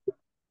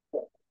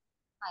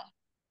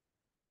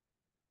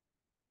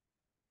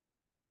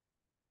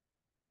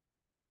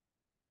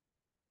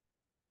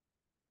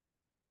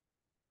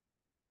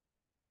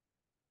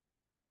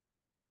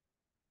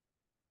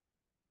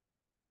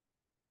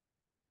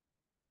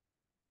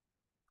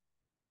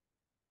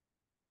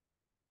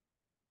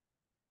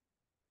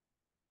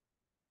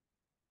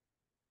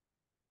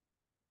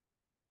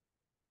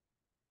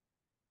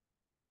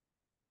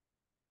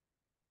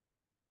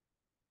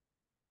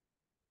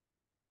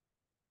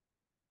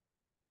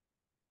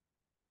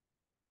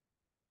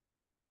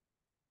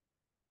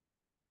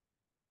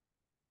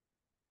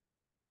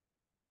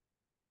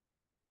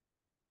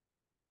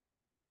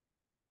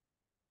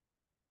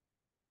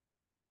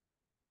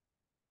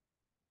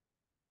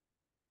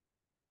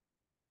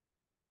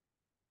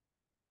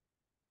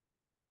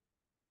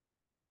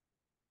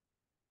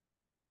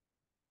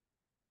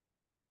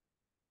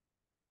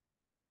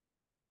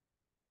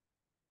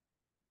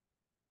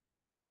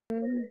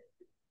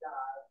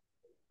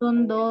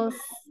 Son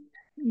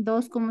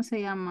dos, ¿cómo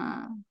se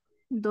llama?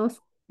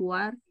 Dos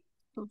cuartos.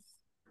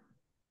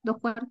 Dos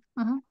cuartos,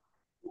 ajá.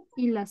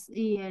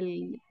 Y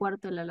el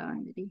cuarto de la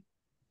lavandería.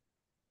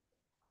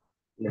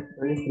 Le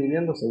estoy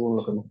escribiendo según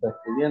lo que me está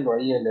escribiendo.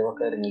 Ahí él le va a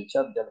caer en el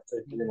chat. Ya le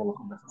estoy escribiendo en la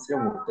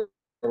conversación. Usted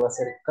va a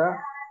hacer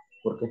K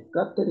porque es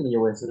Catherine y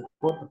yo voy a hacer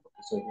J porque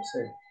soy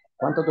José.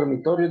 ¿Cuántos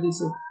dormitorios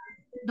dice?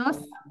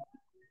 2.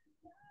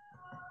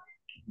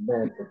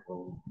 Vete,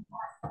 pues.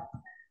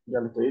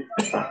 Ya le estoy.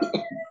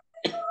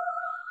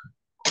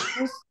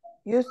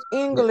 Use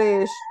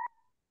English.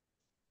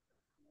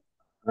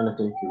 No le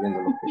estoy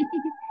escribiendo lo que.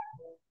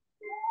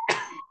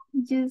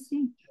 Yo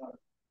sí.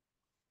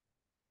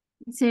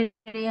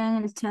 Sería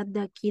en el chat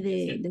de aquí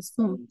de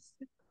Zoom.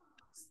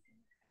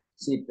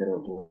 Sí,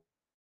 pero.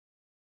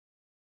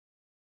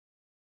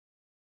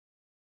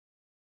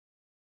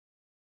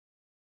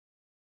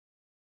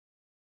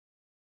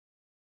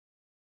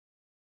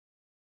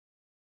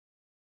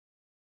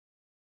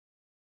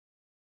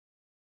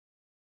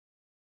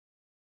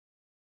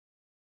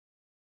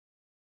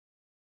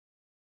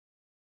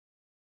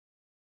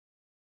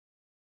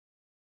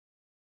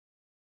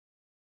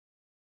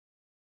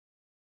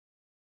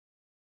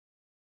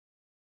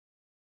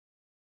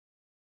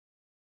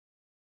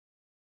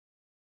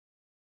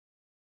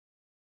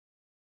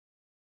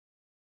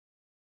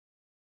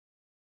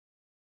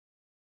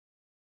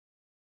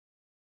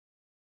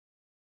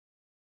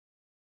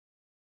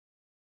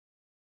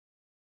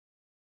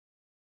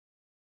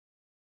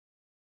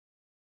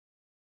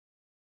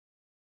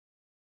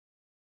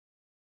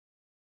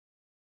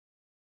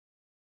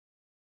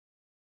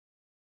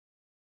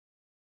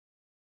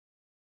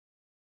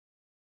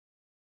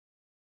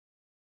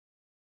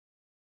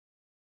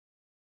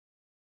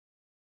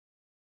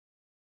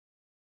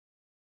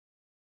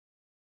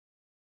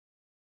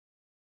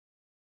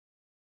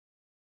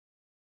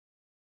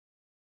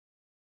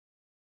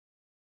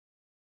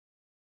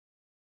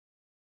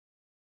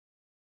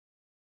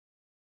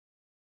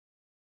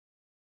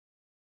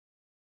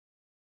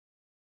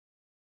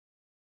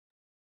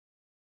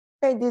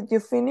 Okay, did you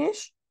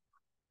finish?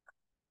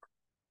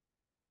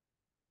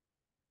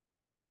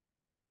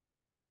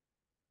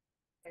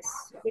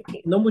 Yes, we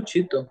did. No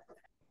muchito.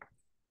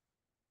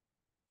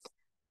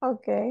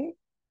 Okay.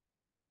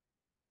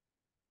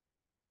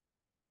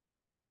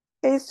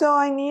 Okay, so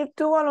I need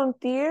 2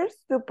 volunteers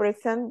to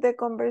present the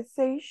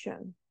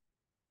conversation.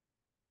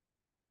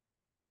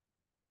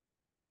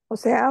 O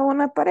sea,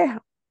 una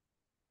pareja.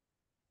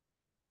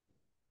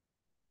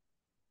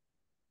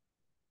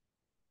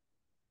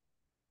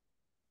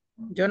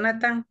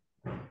 Jonathan.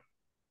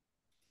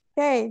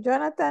 Okay,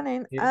 Jonathan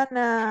and Yeah.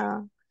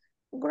 Anna.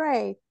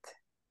 Great.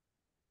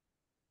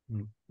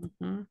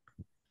 Mhm.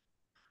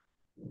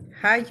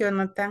 Hi,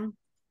 Jonathan.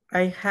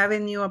 I have a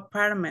new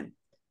apartment.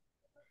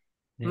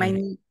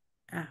 My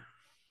ah,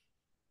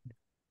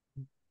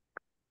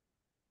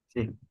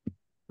 Sí.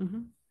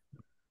 mhm.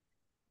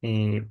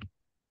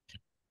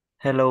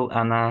 Hello,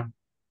 Anna.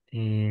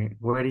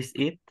 Where is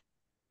it?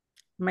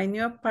 My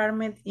new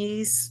apartment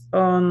is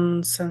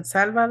on San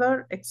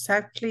Salvador,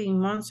 exactly in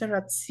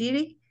Montserrat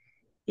City.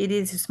 It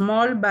is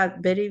small but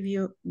very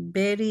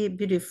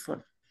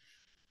beautiful.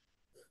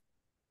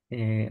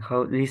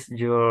 How is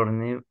your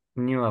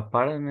new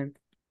apartment?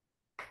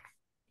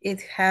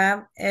 It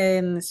have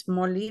a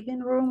small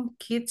living room,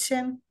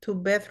 kitchen, 2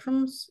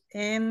 bedrooms,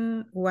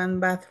 and 1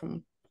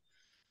 bathroom.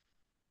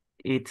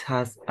 It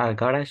has a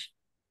garage.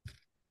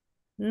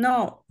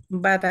 No,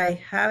 but I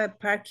have a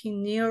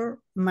parking near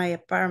my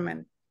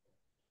apartment.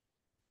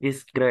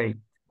 It's great.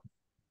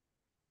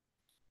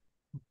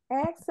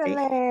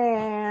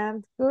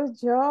 Excellent. Good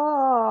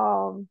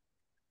job.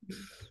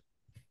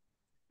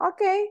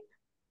 Okay.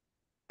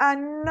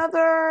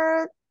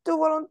 Another 2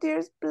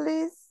 volunteers,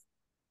 please.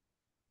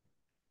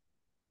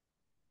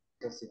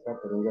 Jessica,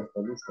 pero ya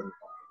está lista.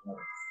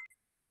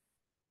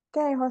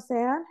 Okay,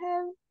 José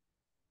Ángel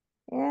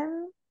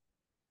and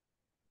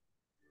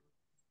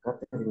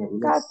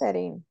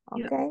Catherine.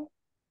 Okay.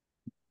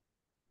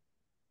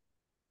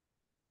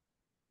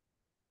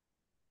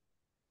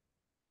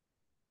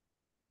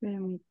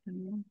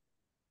 Permítame.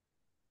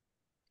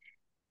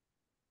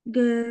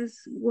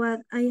 Guess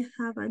what? I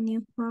have a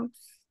new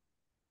house.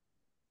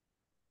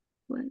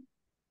 Well,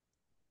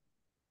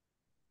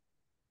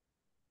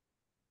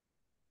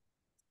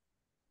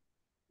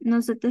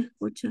 no se te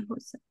escucha,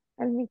 José.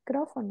 El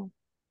micrófono.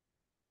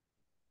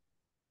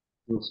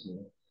 Excuse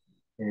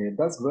me.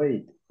 That's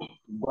great.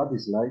 What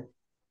is like?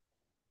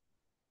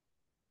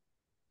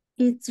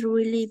 It's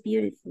really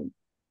beautiful.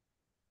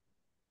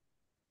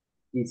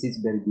 Is it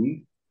very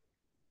big?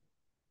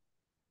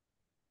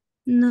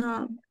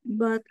 No,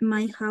 but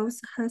my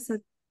house has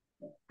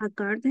a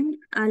garden,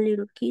 a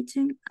little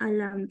kitchen, a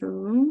laundry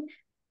room,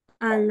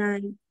 a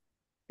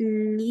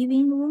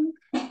living room,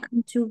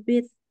 and 2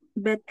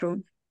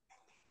 bedrooms.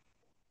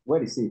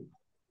 Where is it?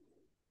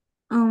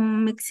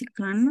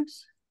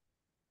 Mexicanos.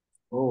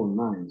 Oh,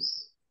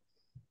 nice.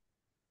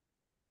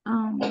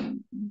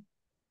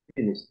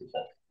 Finish it.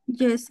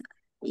 Yes,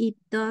 it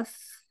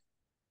does.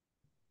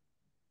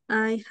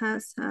 I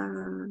has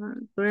a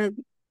great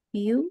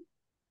view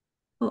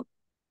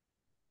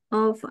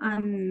of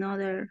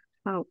another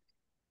house.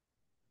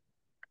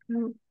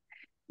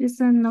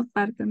 Esa no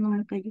parte, no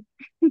me cayó.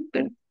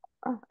 Pero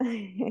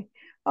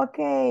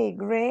Okay,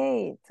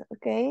 great.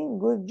 Okay,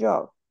 good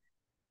job.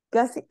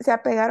 Casi se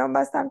apegaron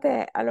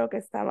bastante a lo que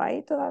estaba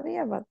ahí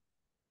todavía, but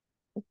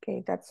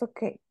okay, that's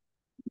okay.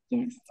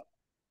 Yes.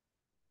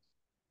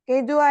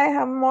 Okay, do I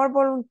have more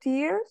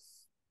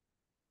volunteers?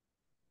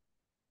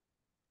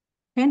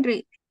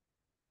 Henry.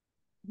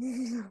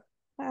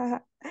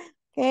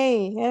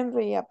 Okay,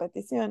 Henry, a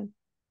petición.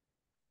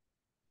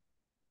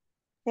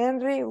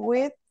 Henry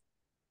with...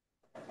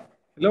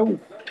 Hello,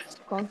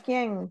 ¿Con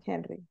quién,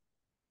 Henry?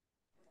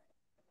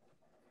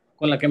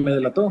 con la que me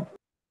delató.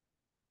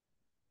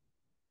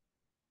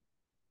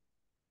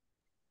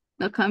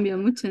 No cambia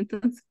mucho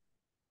entonces.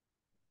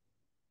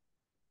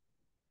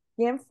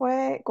 ¿Quién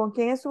fue? ¿Con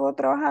quién estuvo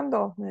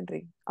trabajando,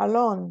 Henry?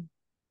 Alone.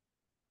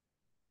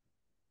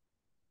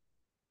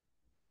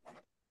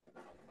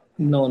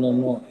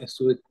 No,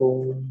 estuve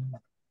con...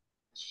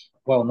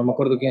 Wow, no me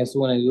acuerdo quién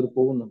estuvo en el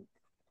grupo 1.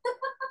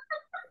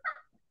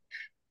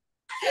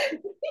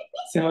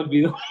 Se me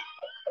olvidó.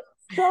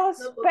 So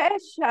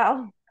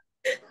special.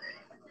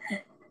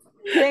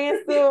 ¿Quién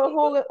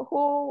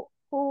estuvo?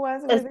 Who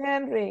was with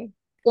Henry?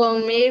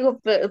 Conmigo,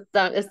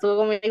 estuvo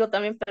conmigo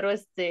también, pero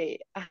ay,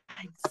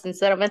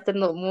 sinceramente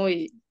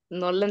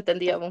no le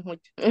entendíamos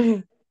mucho.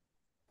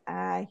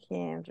 Ay,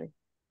 Henry.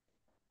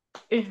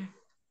 Es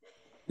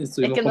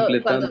Estuvimos que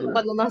completando.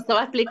 cuando nos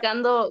estaba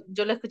explicando,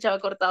 yo le escuchaba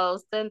cortado a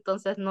usted,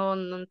 entonces no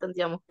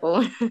entendíamos cómo.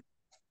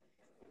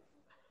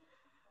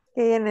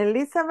 ¿Quién,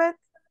 Elizabeth?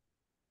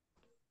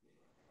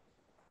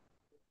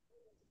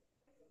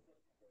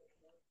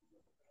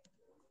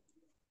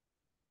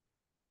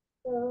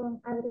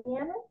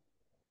 Adriana.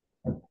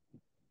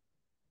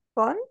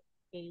 ¿Con?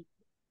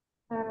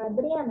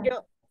 Adriana.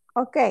 Yo,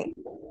 Okay.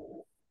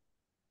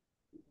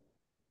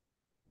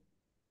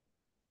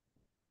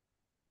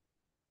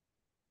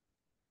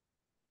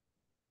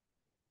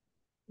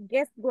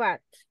 guess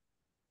what?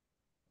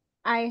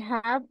 I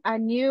have a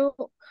new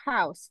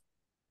house.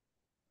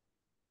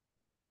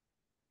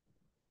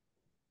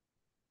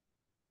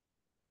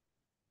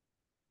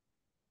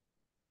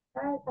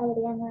 Hi,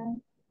 Adriana.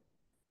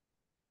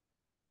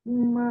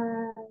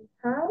 My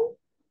house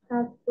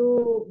has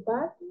 2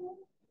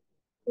 bathrooms,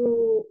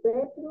 2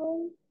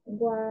 bedrooms,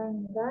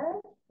 1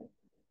 garage,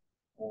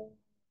 and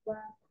 1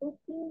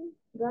 cooking,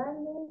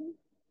 garden,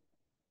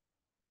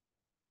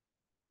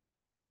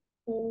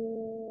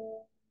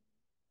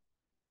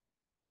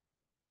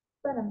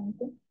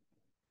 solamente.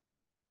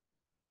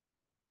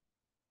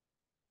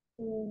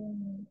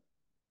 Eh,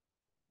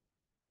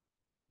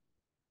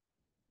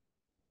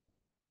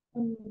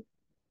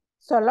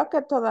 Solo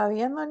que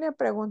todavía no le he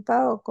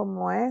preguntado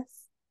cómo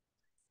es.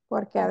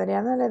 Porque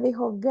Adriana le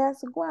dijo,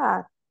 guess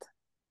what?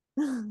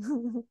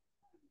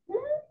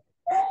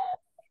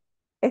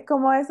 Es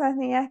como esas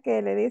niñas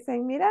que le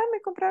dicen, mira,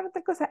 me compraron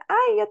tal cosa.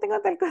 Ay, yo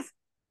tengo tal cosa.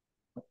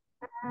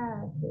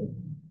 sí.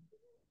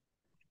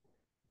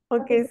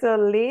 Okay, so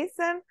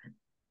listen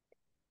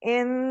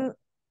and,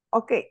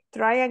 okay,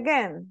 try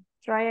again.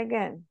 Try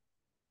again.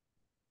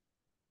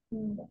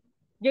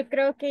 Yo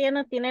creo que ella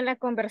no tiene la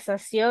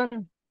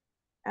conversación.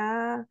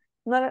 Ah,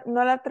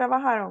 no la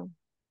trabajaron.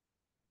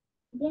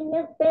 Bien,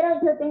 pero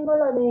yo tengo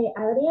lo de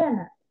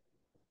Adriana.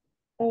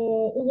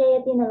 Y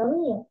ella tiene lo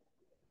mío.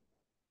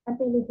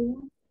 Así le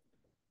digo.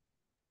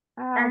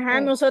 Ah, Ajá,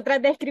 okay.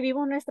 nosotras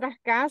describimos nuestras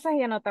casas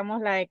y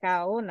anotamos la de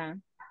cada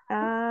una.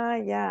 Ah,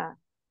 yeah.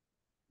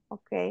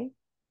 Okay.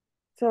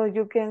 So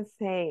you can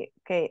say,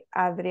 okay,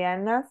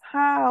 Adriana's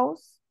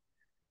house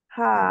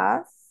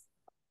has,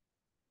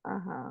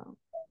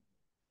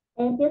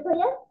 ¿Empiezo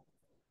ya?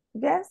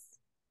 yes.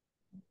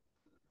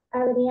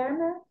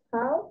 Adriana's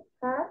house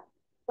has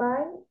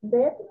 5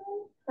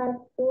 bedrooms, has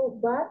 2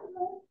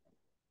 bathrooms,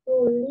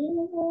 2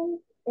 living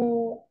rooms,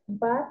 a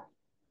bath,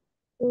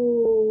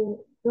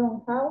 2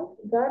 house,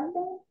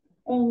 garden,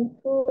 and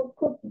 2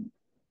 cooking.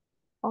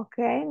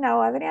 Okay,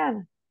 now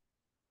Adriana.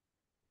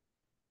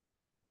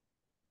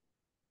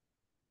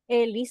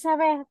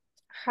 Elizabeth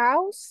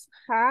house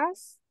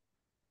has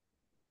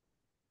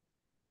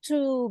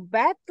 2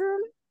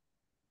 bedroom,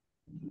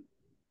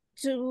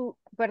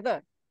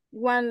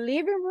 1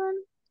 living room,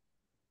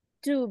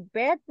 2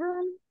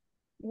 bedroom,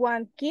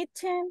 1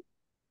 kitchen,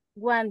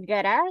 1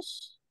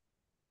 garage,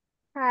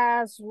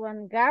 has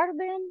 1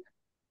 garden,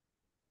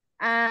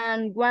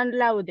 and 1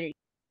 laundry.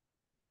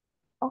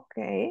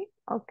 Okay,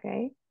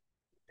 okay.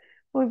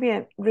 Muy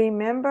bien.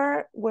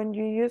 Remember, when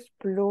you use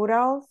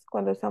plurals,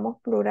 cuando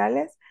usamos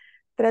plurales,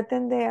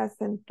 traten de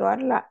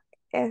acentuar la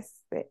S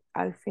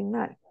al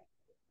final.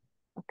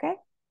 Okay?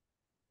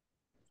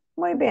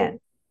 Muy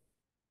bien.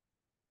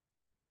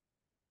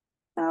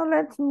 Now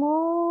let's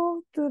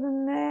move to the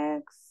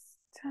next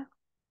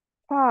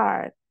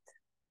part.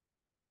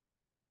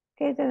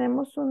 Okay,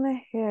 tenemos un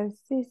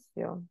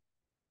ejercicio.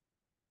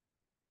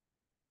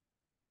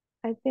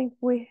 I think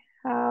we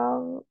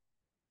have...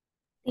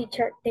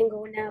 Teacher,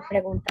 tengo una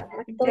pregunta.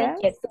 Estoy Yes,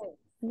 inquieto.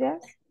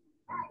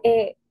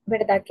 yes.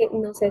 ¿Verdad que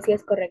no sé si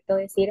es correcto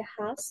decir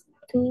has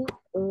 2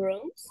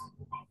 rooms?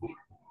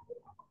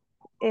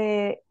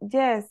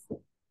 Yes,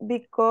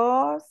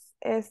 because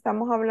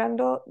estamos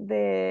hablando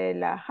de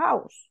la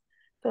house.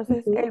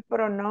 Entonces, el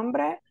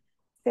pronombre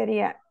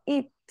sería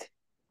it.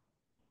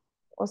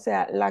 O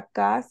sea, la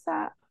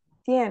casa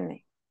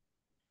tiene.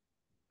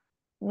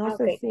 No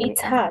sé si... It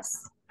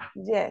has.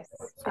 Yes.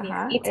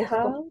 Sería Ajá. it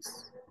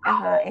has.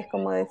 Es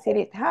como decir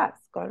it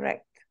has,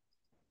 correcto.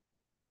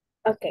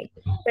 Ok,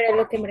 pero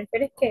lo que me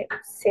refiero es que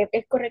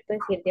es correcto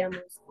decir,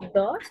 digamos,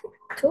 dos,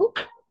 two,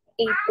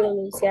 y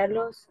pronunciar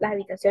las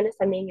habitaciones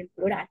también en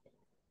plural.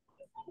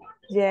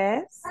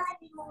 Yes. Ah,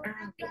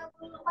 ok.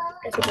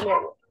 Eso tenía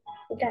algo.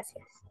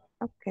 Gracias.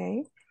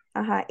 Ok.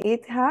 Ajá.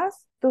 It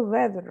has 2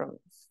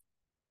 bedrooms.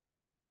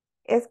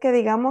 Es que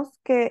digamos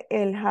que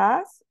el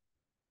has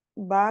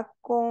va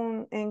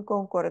en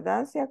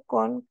concordancia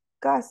con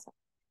casa.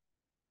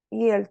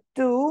 Y el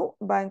to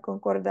va en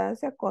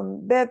concordancia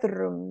con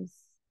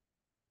bedrooms.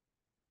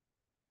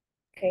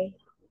 Ok,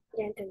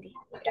 ya entendí.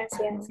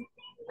 Gracias.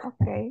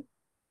 Ok.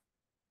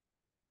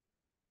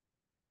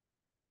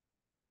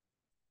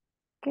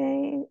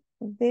 Okay,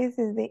 this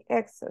is the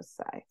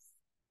exercise.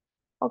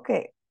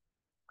 Okay,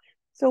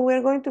 so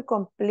we're going to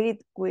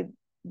complete with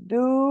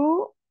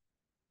do,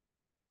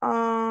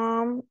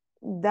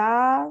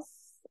 does,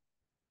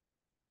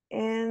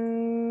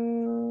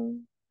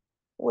 and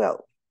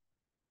will,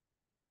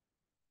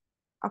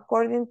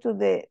 according to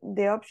the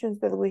options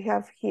that we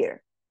have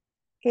here.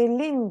 Okay,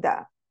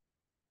 Linda.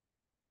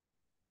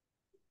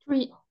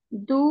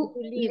 Do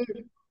live.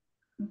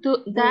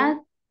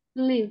 That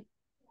live.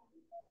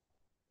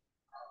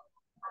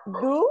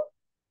 Do,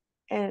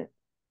 and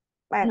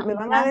bueno, me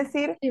van a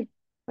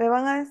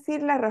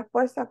decir la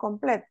respuesta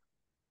completa.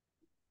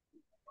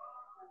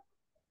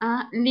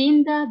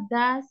 Linda,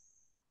 does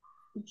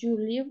you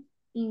live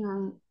in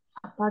an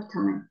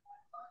apartment?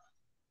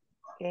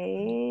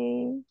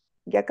 Okay,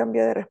 ya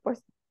cambió de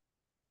respuesta.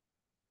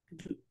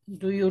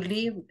 Do you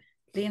live,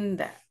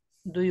 Linda?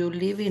 Do you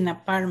live in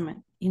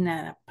apartment? In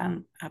an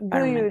apartment?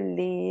 Do you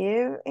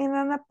live in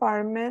an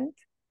apartment?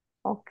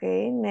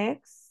 Okay,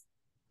 next.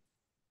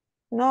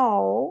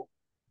 No.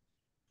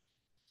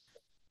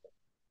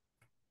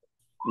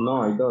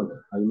 No, I don't.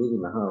 I live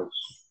in a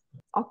house.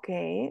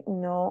 Okay,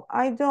 no,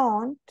 I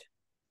don't.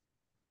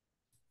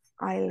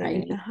 I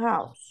live in a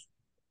house.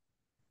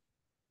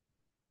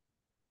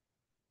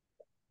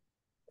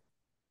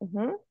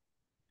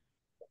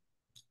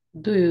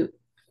 Do you,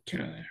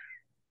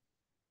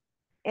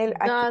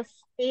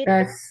 does it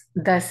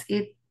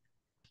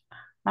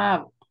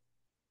have?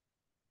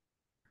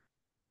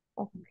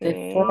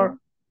 Okay.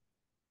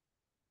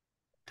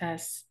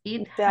 Does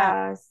it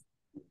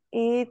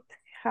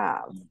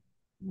have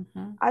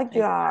a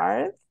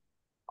yard?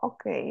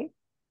 Ok.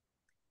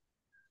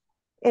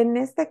 En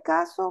este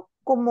caso,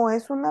 como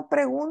es una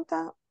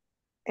pregunta,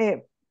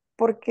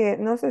 porque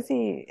no sé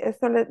si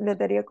esto le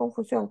daría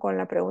confusión con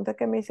la pregunta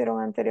que me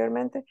hicieron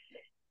anteriormente,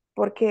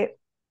 porque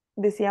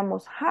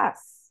decíamos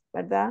has,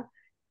 ¿verdad?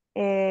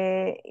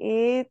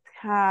 It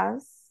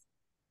has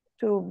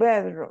 2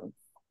 bedrooms.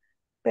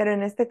 Pero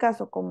en este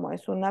caso, como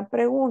es una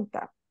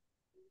pregunta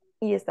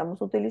y estamos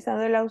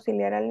utilizando el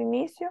auxiliar al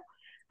inicio,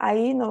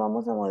 ahí no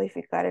vamos a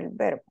modificar el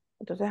verbo.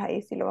 Entonces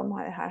ahí sí lo vamos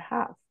a dejar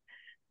have.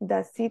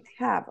 Does it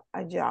have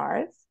a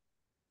yard?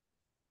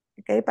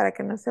 Okay, para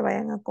que no se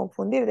vayan a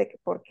confundir de que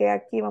por qué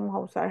aquí vamos a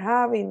usar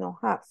have y no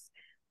has.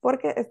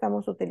 Porque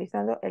estamos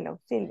utilizando el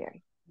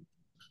auxiliar.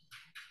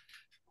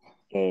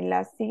 Okay,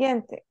 la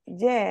siguiente.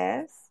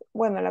 Yes.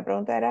 Bueno, la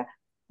pregunta era,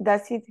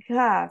 does it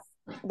have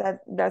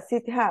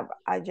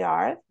a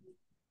yard?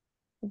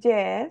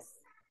 Yes.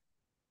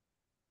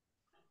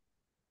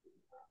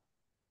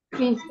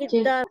 It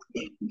does.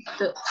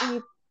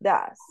 It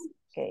does.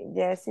 Okay,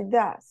 yes, it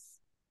does.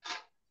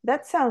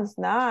 That sounds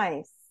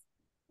nice.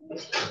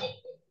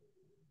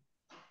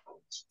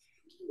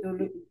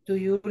 Do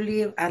you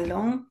live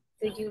alone?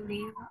 Do you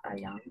live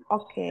alone?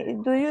 Okay,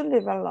 do you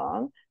live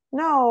alone?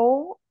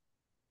 No.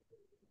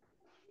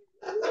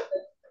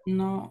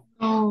 No,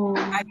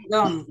 I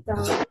don't.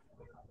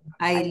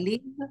 I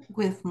live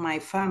with my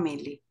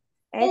family.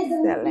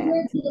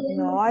 Excellent.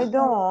 No, I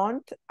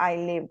don't. I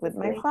live with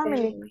my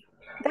family.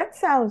 That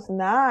sounds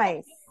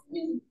nice.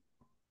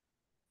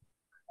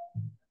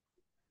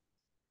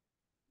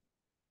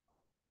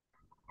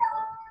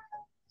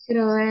 Do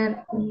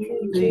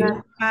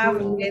you have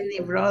any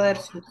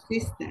brothers or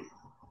sisters?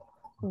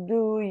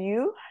 Do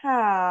you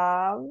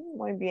have,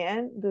 muy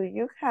bien, do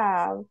you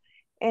have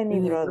any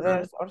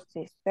brothers or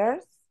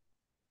sisters?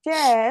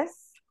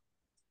 Yes.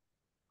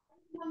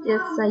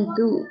 Yes, I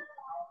do.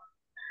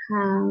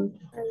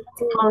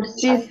 Or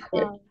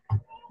sister.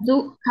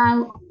 Do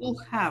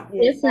have.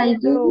 Yes, I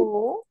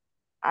do.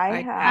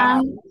 I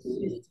have.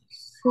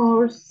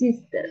 4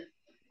 sisters.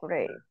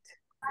 Great.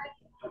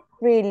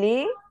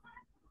 Really?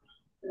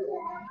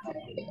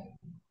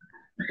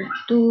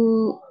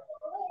 Do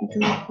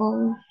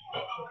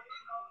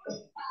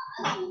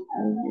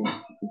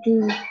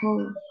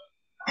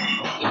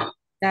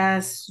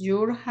Does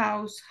your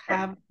house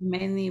have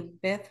many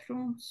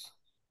bedrooms?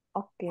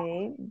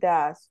 Okay,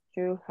 does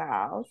your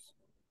house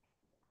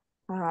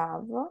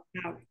have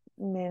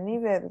many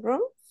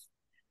bedrooms?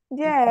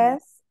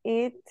 Yes,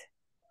 yes,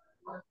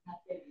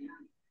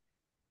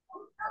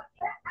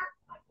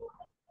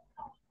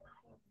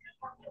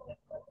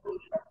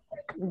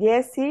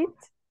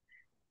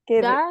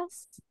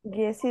 Does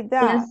yes, it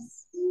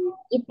does.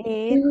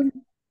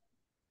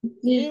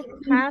 it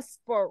has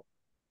four?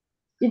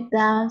 It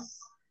does.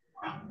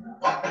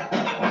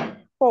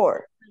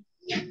 Four.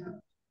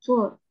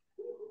 Four.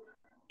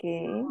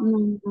 Okay.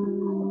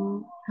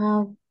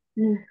 How?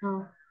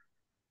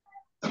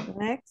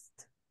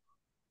 Next.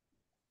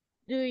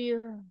 Do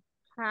you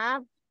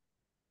have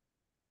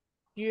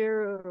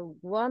your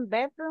one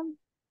bedroom?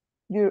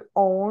 Your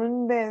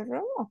own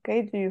bedroom?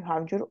 Okay. Do you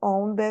have your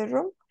own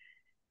bedroom?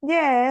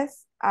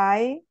 Yes,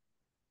 I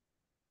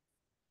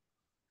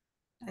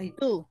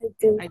do.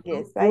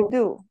 Yes, I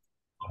do.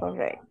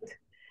 Correct.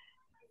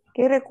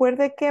 Que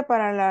recuerde que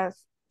para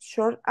las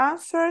short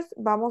answers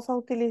vamos a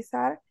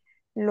utilizar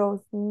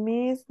los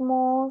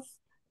mismos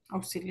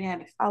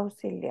Auxiliares.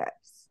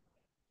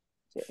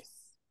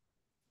 Yes.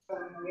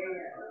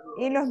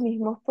 Y los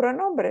mismos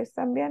pronombres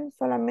también,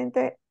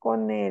 solamente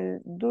con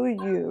el do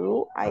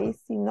you, ahí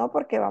sí no,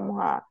 porque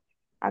vamos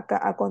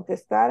a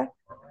contestar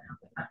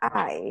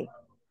I.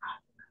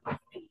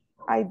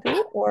 I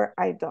do or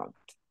I don't.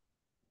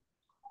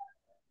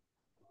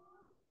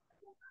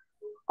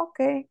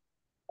 Okay.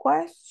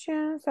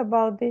 Questions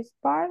about this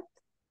part?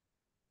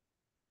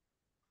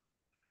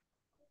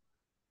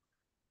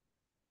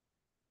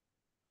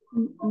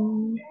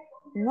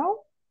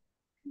 No?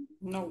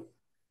 No.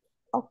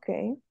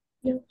 Okay.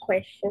 No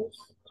questions.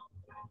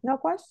 No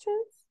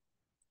questions?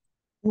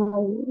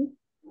 No.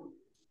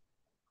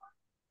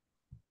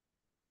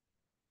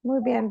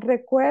 Muy bien.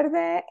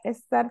 Recuerde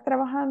estar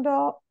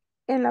trabajando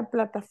en la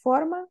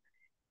plataforma.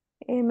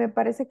 Me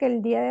parece que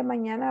el día de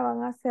mañana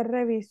van a hacer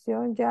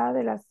revisión ya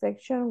de la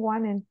section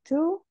 1 and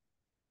 2.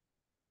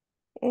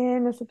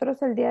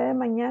 Nosotros el día de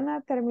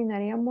mañana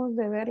terminaríamos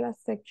de ver la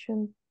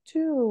section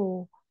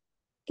 2.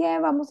 Que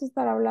vamos a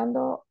estar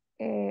hablando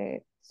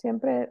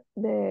siempre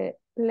de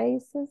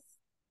places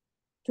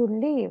to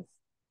live.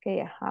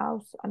 Okay, a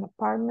house, an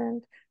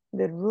apartment,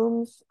 the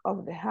rooms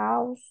of the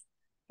house,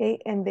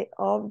 okay, and the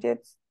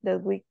objects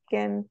that we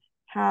can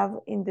have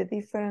in the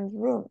different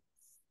rooms.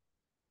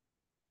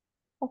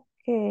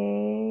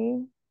 Okay.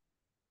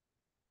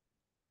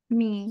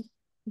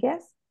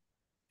 Yes.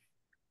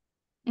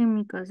 En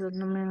mi caso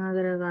no me han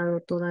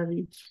agregado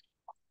todavía.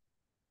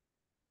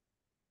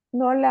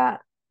 No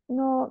la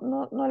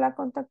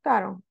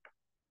contactaron.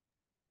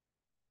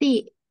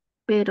 Sí,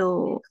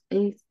 pero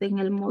en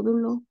el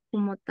módulo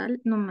como tal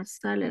no me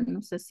sale.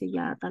 No sé si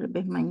ya tal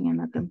vez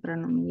mañana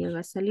temprano me llega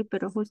a salir,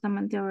 pero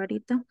justamente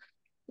ahorita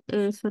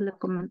eso le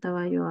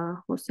comentaba yo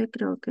a José,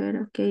 creo que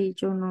era que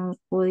yo no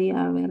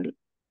podía ver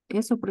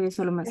eso porque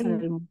solo me sale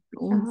el módulo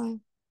 1. Ajá,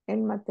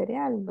 el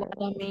material, ¿verdad?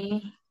 Para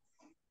mí.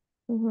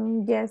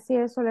 Ya sí,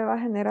 eso le va a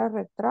generar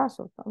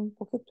retraso un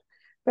poquito.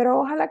 Pero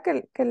ojalá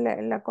que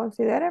la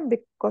consideren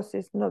because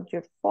it's not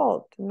your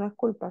fault. No es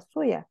culpa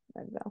suya,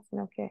 ¿verdad?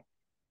 Sino que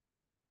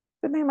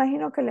pues me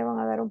imagino que le van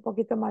a dar un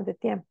poquito más de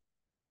tiempo.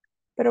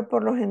 Pero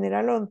por lo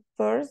general on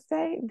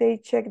Thursday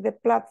they check the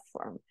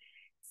platform.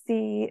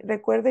 Si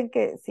recuerden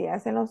que si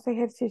hacen los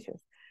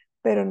ejercicios,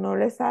 pero no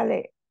le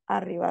sale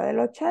arriba del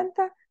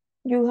 80,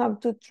 you have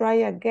to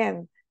try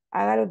again.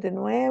 Hágalo de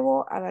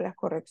nuevo, haga las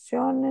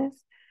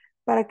correcciones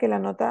para que la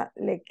nota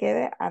le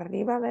quede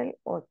arriba del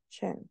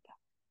 80.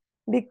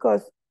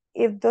 Because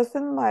it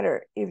doesn't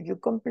matter if you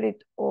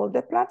complete all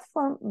the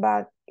platform,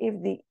 but if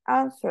the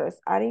answers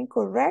are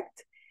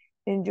incorrect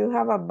and you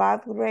have a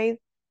bad grade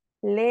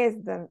less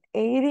than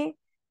 80,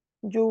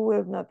 you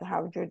will not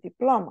have your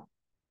diploma.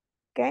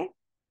 Okay?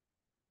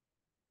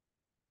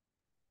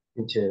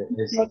 Teacher,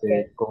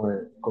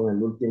 con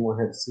el último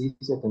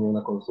ejercicio tenía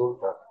una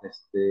consulta,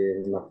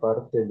 en la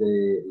parte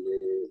de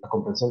la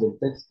comprensión del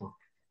texto.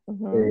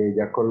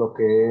 Ya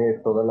coloqué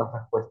todas las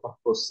respuestas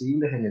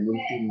posibles en la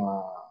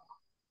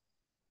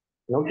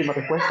última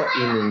respuesta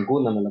y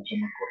ninguna me la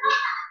tomó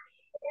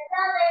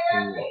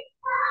correcta.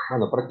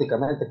 Bueno,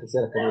 prácticamente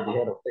quisiera que me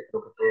dijera usted,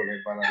 creo que todos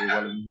les va a dar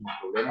igual el mismo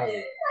problema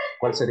de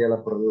cuál sería la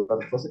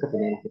respuesta que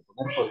teníamos que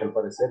poner, porque al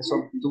parecer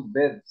son two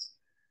beds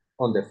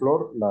on the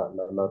floor,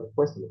 la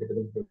respuesta, lo que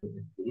tenemos que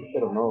escribir,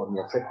 pero no, ni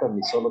aceptan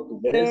ni solo two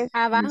beds, ni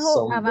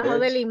some Abajo de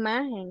beds. la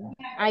imagen,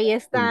 ahí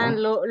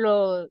están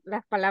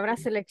las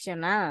palabras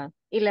seleccionadas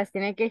y las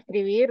tiene que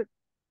escribir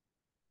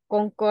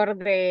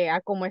concorde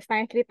a cómo están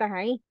escritas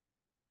ahí.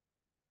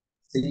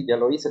 Sí, ya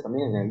lo hice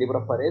también, en el libro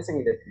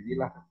aparecen y le escribí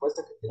las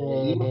respuestas que tenía en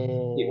el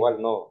libro,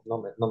 igual no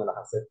me las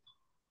acepto.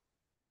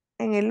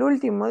 En el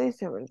último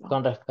dice, ¿verdad?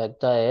 Con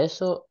respecto a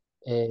eso,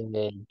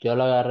 yo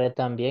lo agarré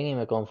también y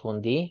me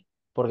confundí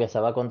porque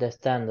estaba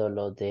contestando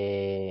lo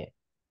del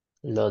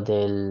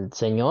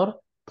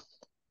señor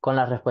con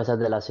las respuestas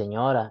de la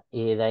señora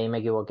y de ahí me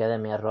equivoqué de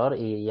mi error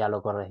y ya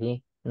lo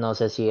corregí. No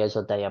sé si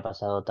eso te haya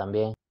pasado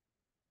también.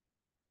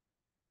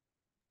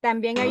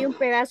 También hay un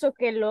pedazo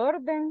que el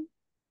orden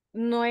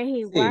no es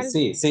igual.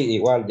 Sí,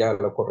 igual ya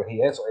lo corregí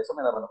eso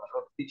me daba los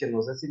errores, teacher,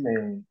 no sé si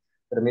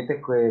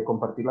Permite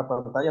compartir la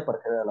pantalla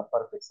para que vea la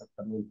parte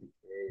exactamente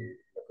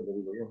lo que le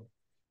digo yo.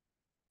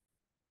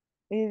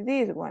 Is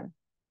this one?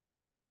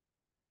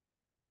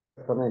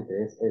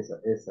 Exactamente, es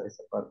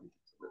esa parte.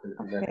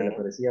 La que le Okay.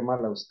 parecía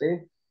mal a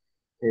usted,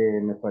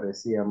 me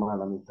parecía mal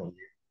a mí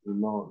también. Y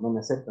no me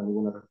acepta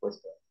ninguna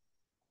respuesta.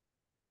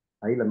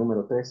 Ahí la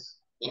número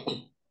 3.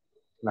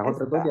 Las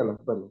otras dos ya Esta.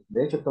 las, bueno,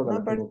 de hecho todas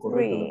las Number tengo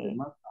correctas, las 3.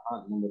 demás,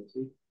 ajá, número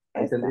 3.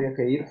 Ahí Esta. tendría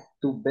que ir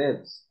two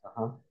beds,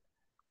 ajá.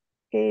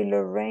 Okay,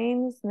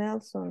 Lorraine's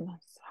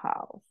Nelson's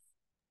house.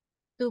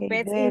 Two Okay,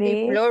 beds in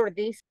the floor,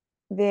 this.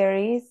 there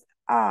is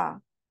a.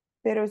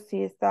 Pero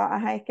si está,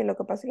 ajá, es que lo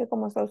que pasa es que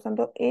como está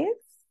usando is,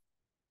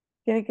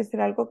 tiene que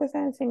ser algo que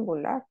sea en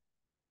singular.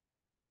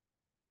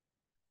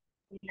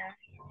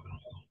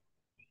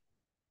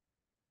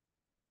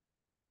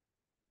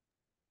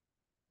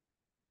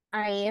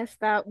 Ahí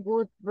está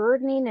wood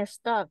burning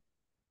stop.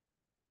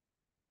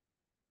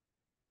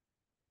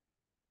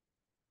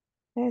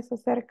 Eso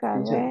cerca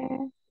Teacher,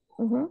 de...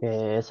 Ujú,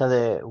 Esa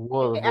de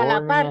wood A la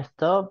burning par,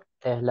 stop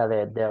es la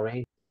de there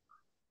is.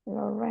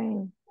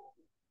 Lorraine.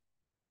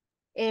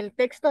 el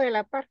texto de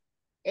la par.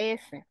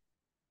 Ese.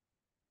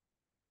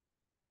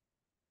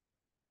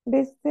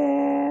 Visit,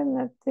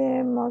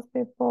 native, most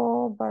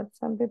people, but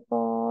some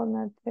people,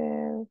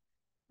 native.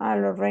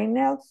 Lorraine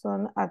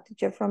Nelson, a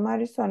teacher from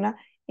Arizona,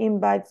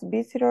 invites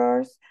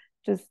visitors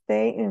to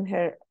stay in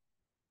her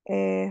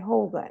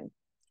home.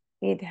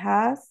 It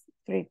has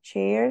 3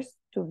 chairs,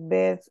 2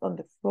 beds on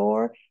the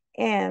floor,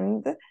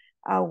 and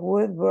a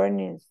wood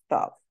burning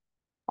stove.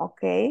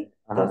 Ok, ajá,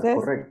 entonces,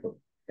 correcto.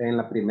 En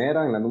la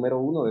primera, en la número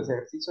 1 de ese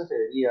ejercicio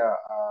sería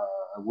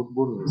a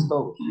Woodburn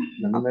Stove.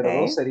 La número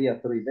 2 ok,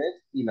 sería three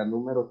beds y la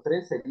número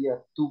 3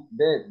 sería two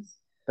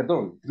beds.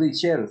 Perdón, three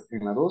chairs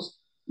en la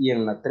 2 y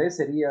en la 3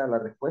 sería la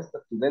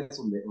respuesta two beds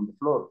on the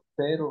floor,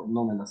 pero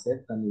no me la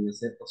acepta, ni me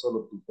acepta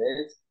solo two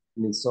beds,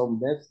 ni some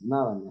beds,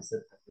 nada me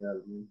acepta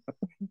realmente.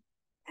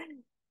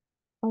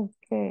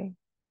 ok.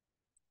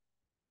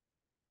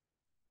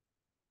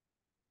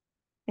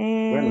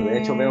 Bueno, de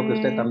hecho veo que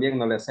usted Eh, también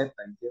no le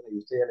acepta, ¿entiende? Y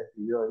usted ya le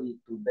escribió ahí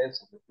two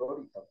beds on the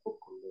floor y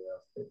tampoco le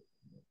acepta.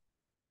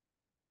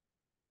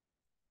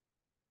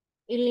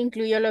 Y le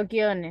incluyó los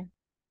guiones.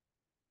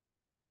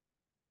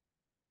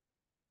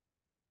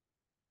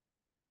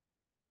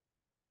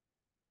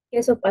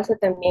 Eso pasa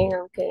también,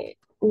 aunque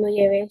no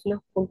lleves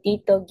los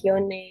puntitos,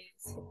 guiones,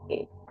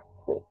 eh,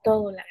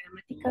 todo, la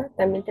gramática,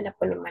 también te la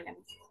ponen mal a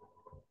veces.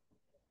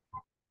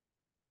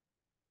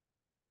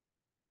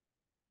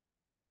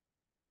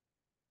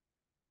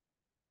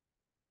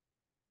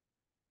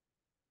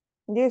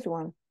 this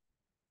one.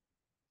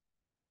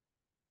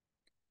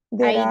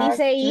 There Ahí are dice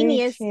 3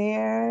 INI, es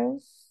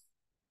chairs.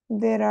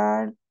 There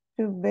are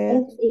 2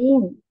 beds Es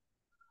in.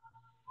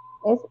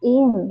 Es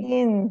in.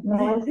 in,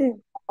 No es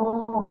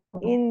on.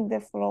 in the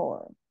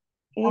floor.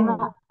 In.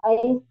 Ajá,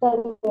 ahí está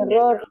el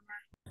error.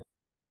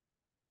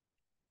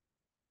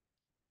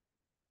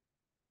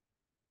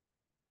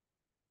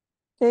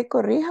 ¿Qué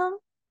corrijan?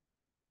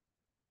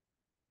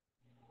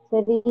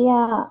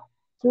 Sería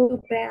two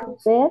Two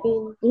bells beds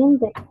in. in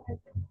the.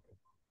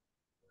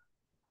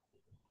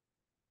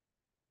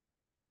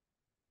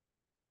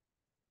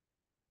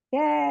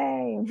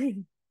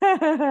 Yay.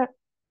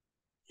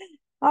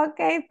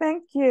 Okay,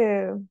 thank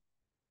you.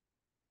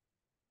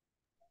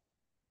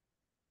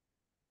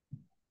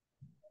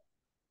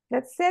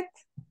 That's it.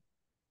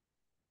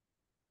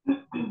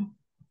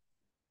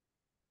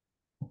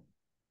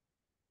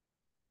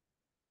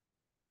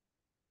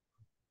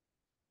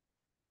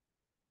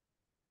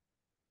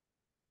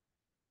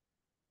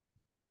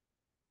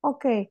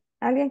 Ok,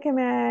 ¿alguien que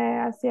me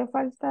hacía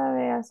falta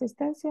de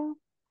asistencia?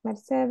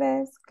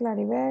 Mercedes,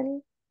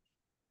 Claribel.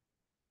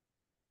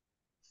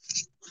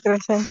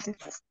 Presente.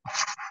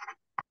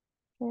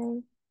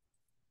 Ok.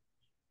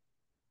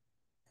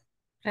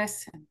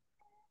 Present.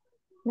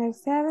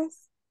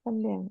 Mercedes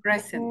también.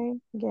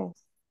 Present. Ok,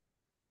 yes.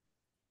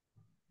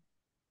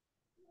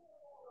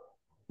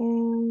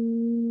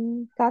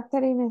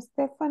 Catherine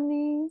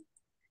Stephanie.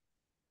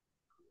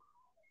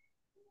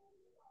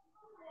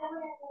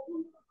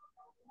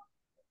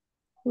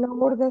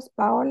 Lourdes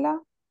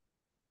Paola.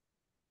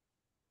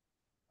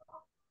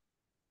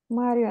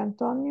 Mario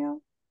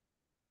Antonio.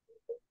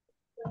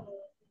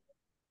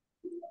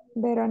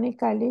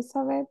 Verónica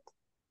Elizabeth.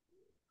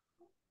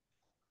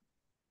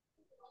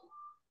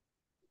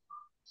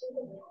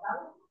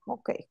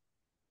 Okay.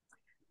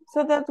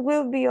 So that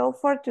will be all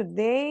for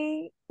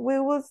today. We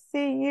will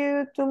see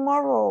you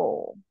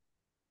tomorrow.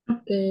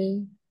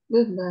 Okay,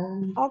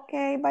 goodbye.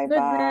 Okay, bye-bye.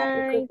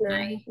 goodbye. Good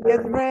night.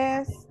 Get Bye.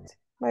 rest.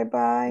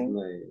 Bye-bye.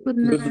 Good Good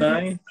night.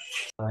 night.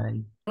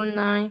 Bye. Good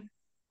night.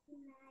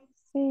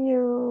 See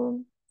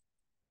you.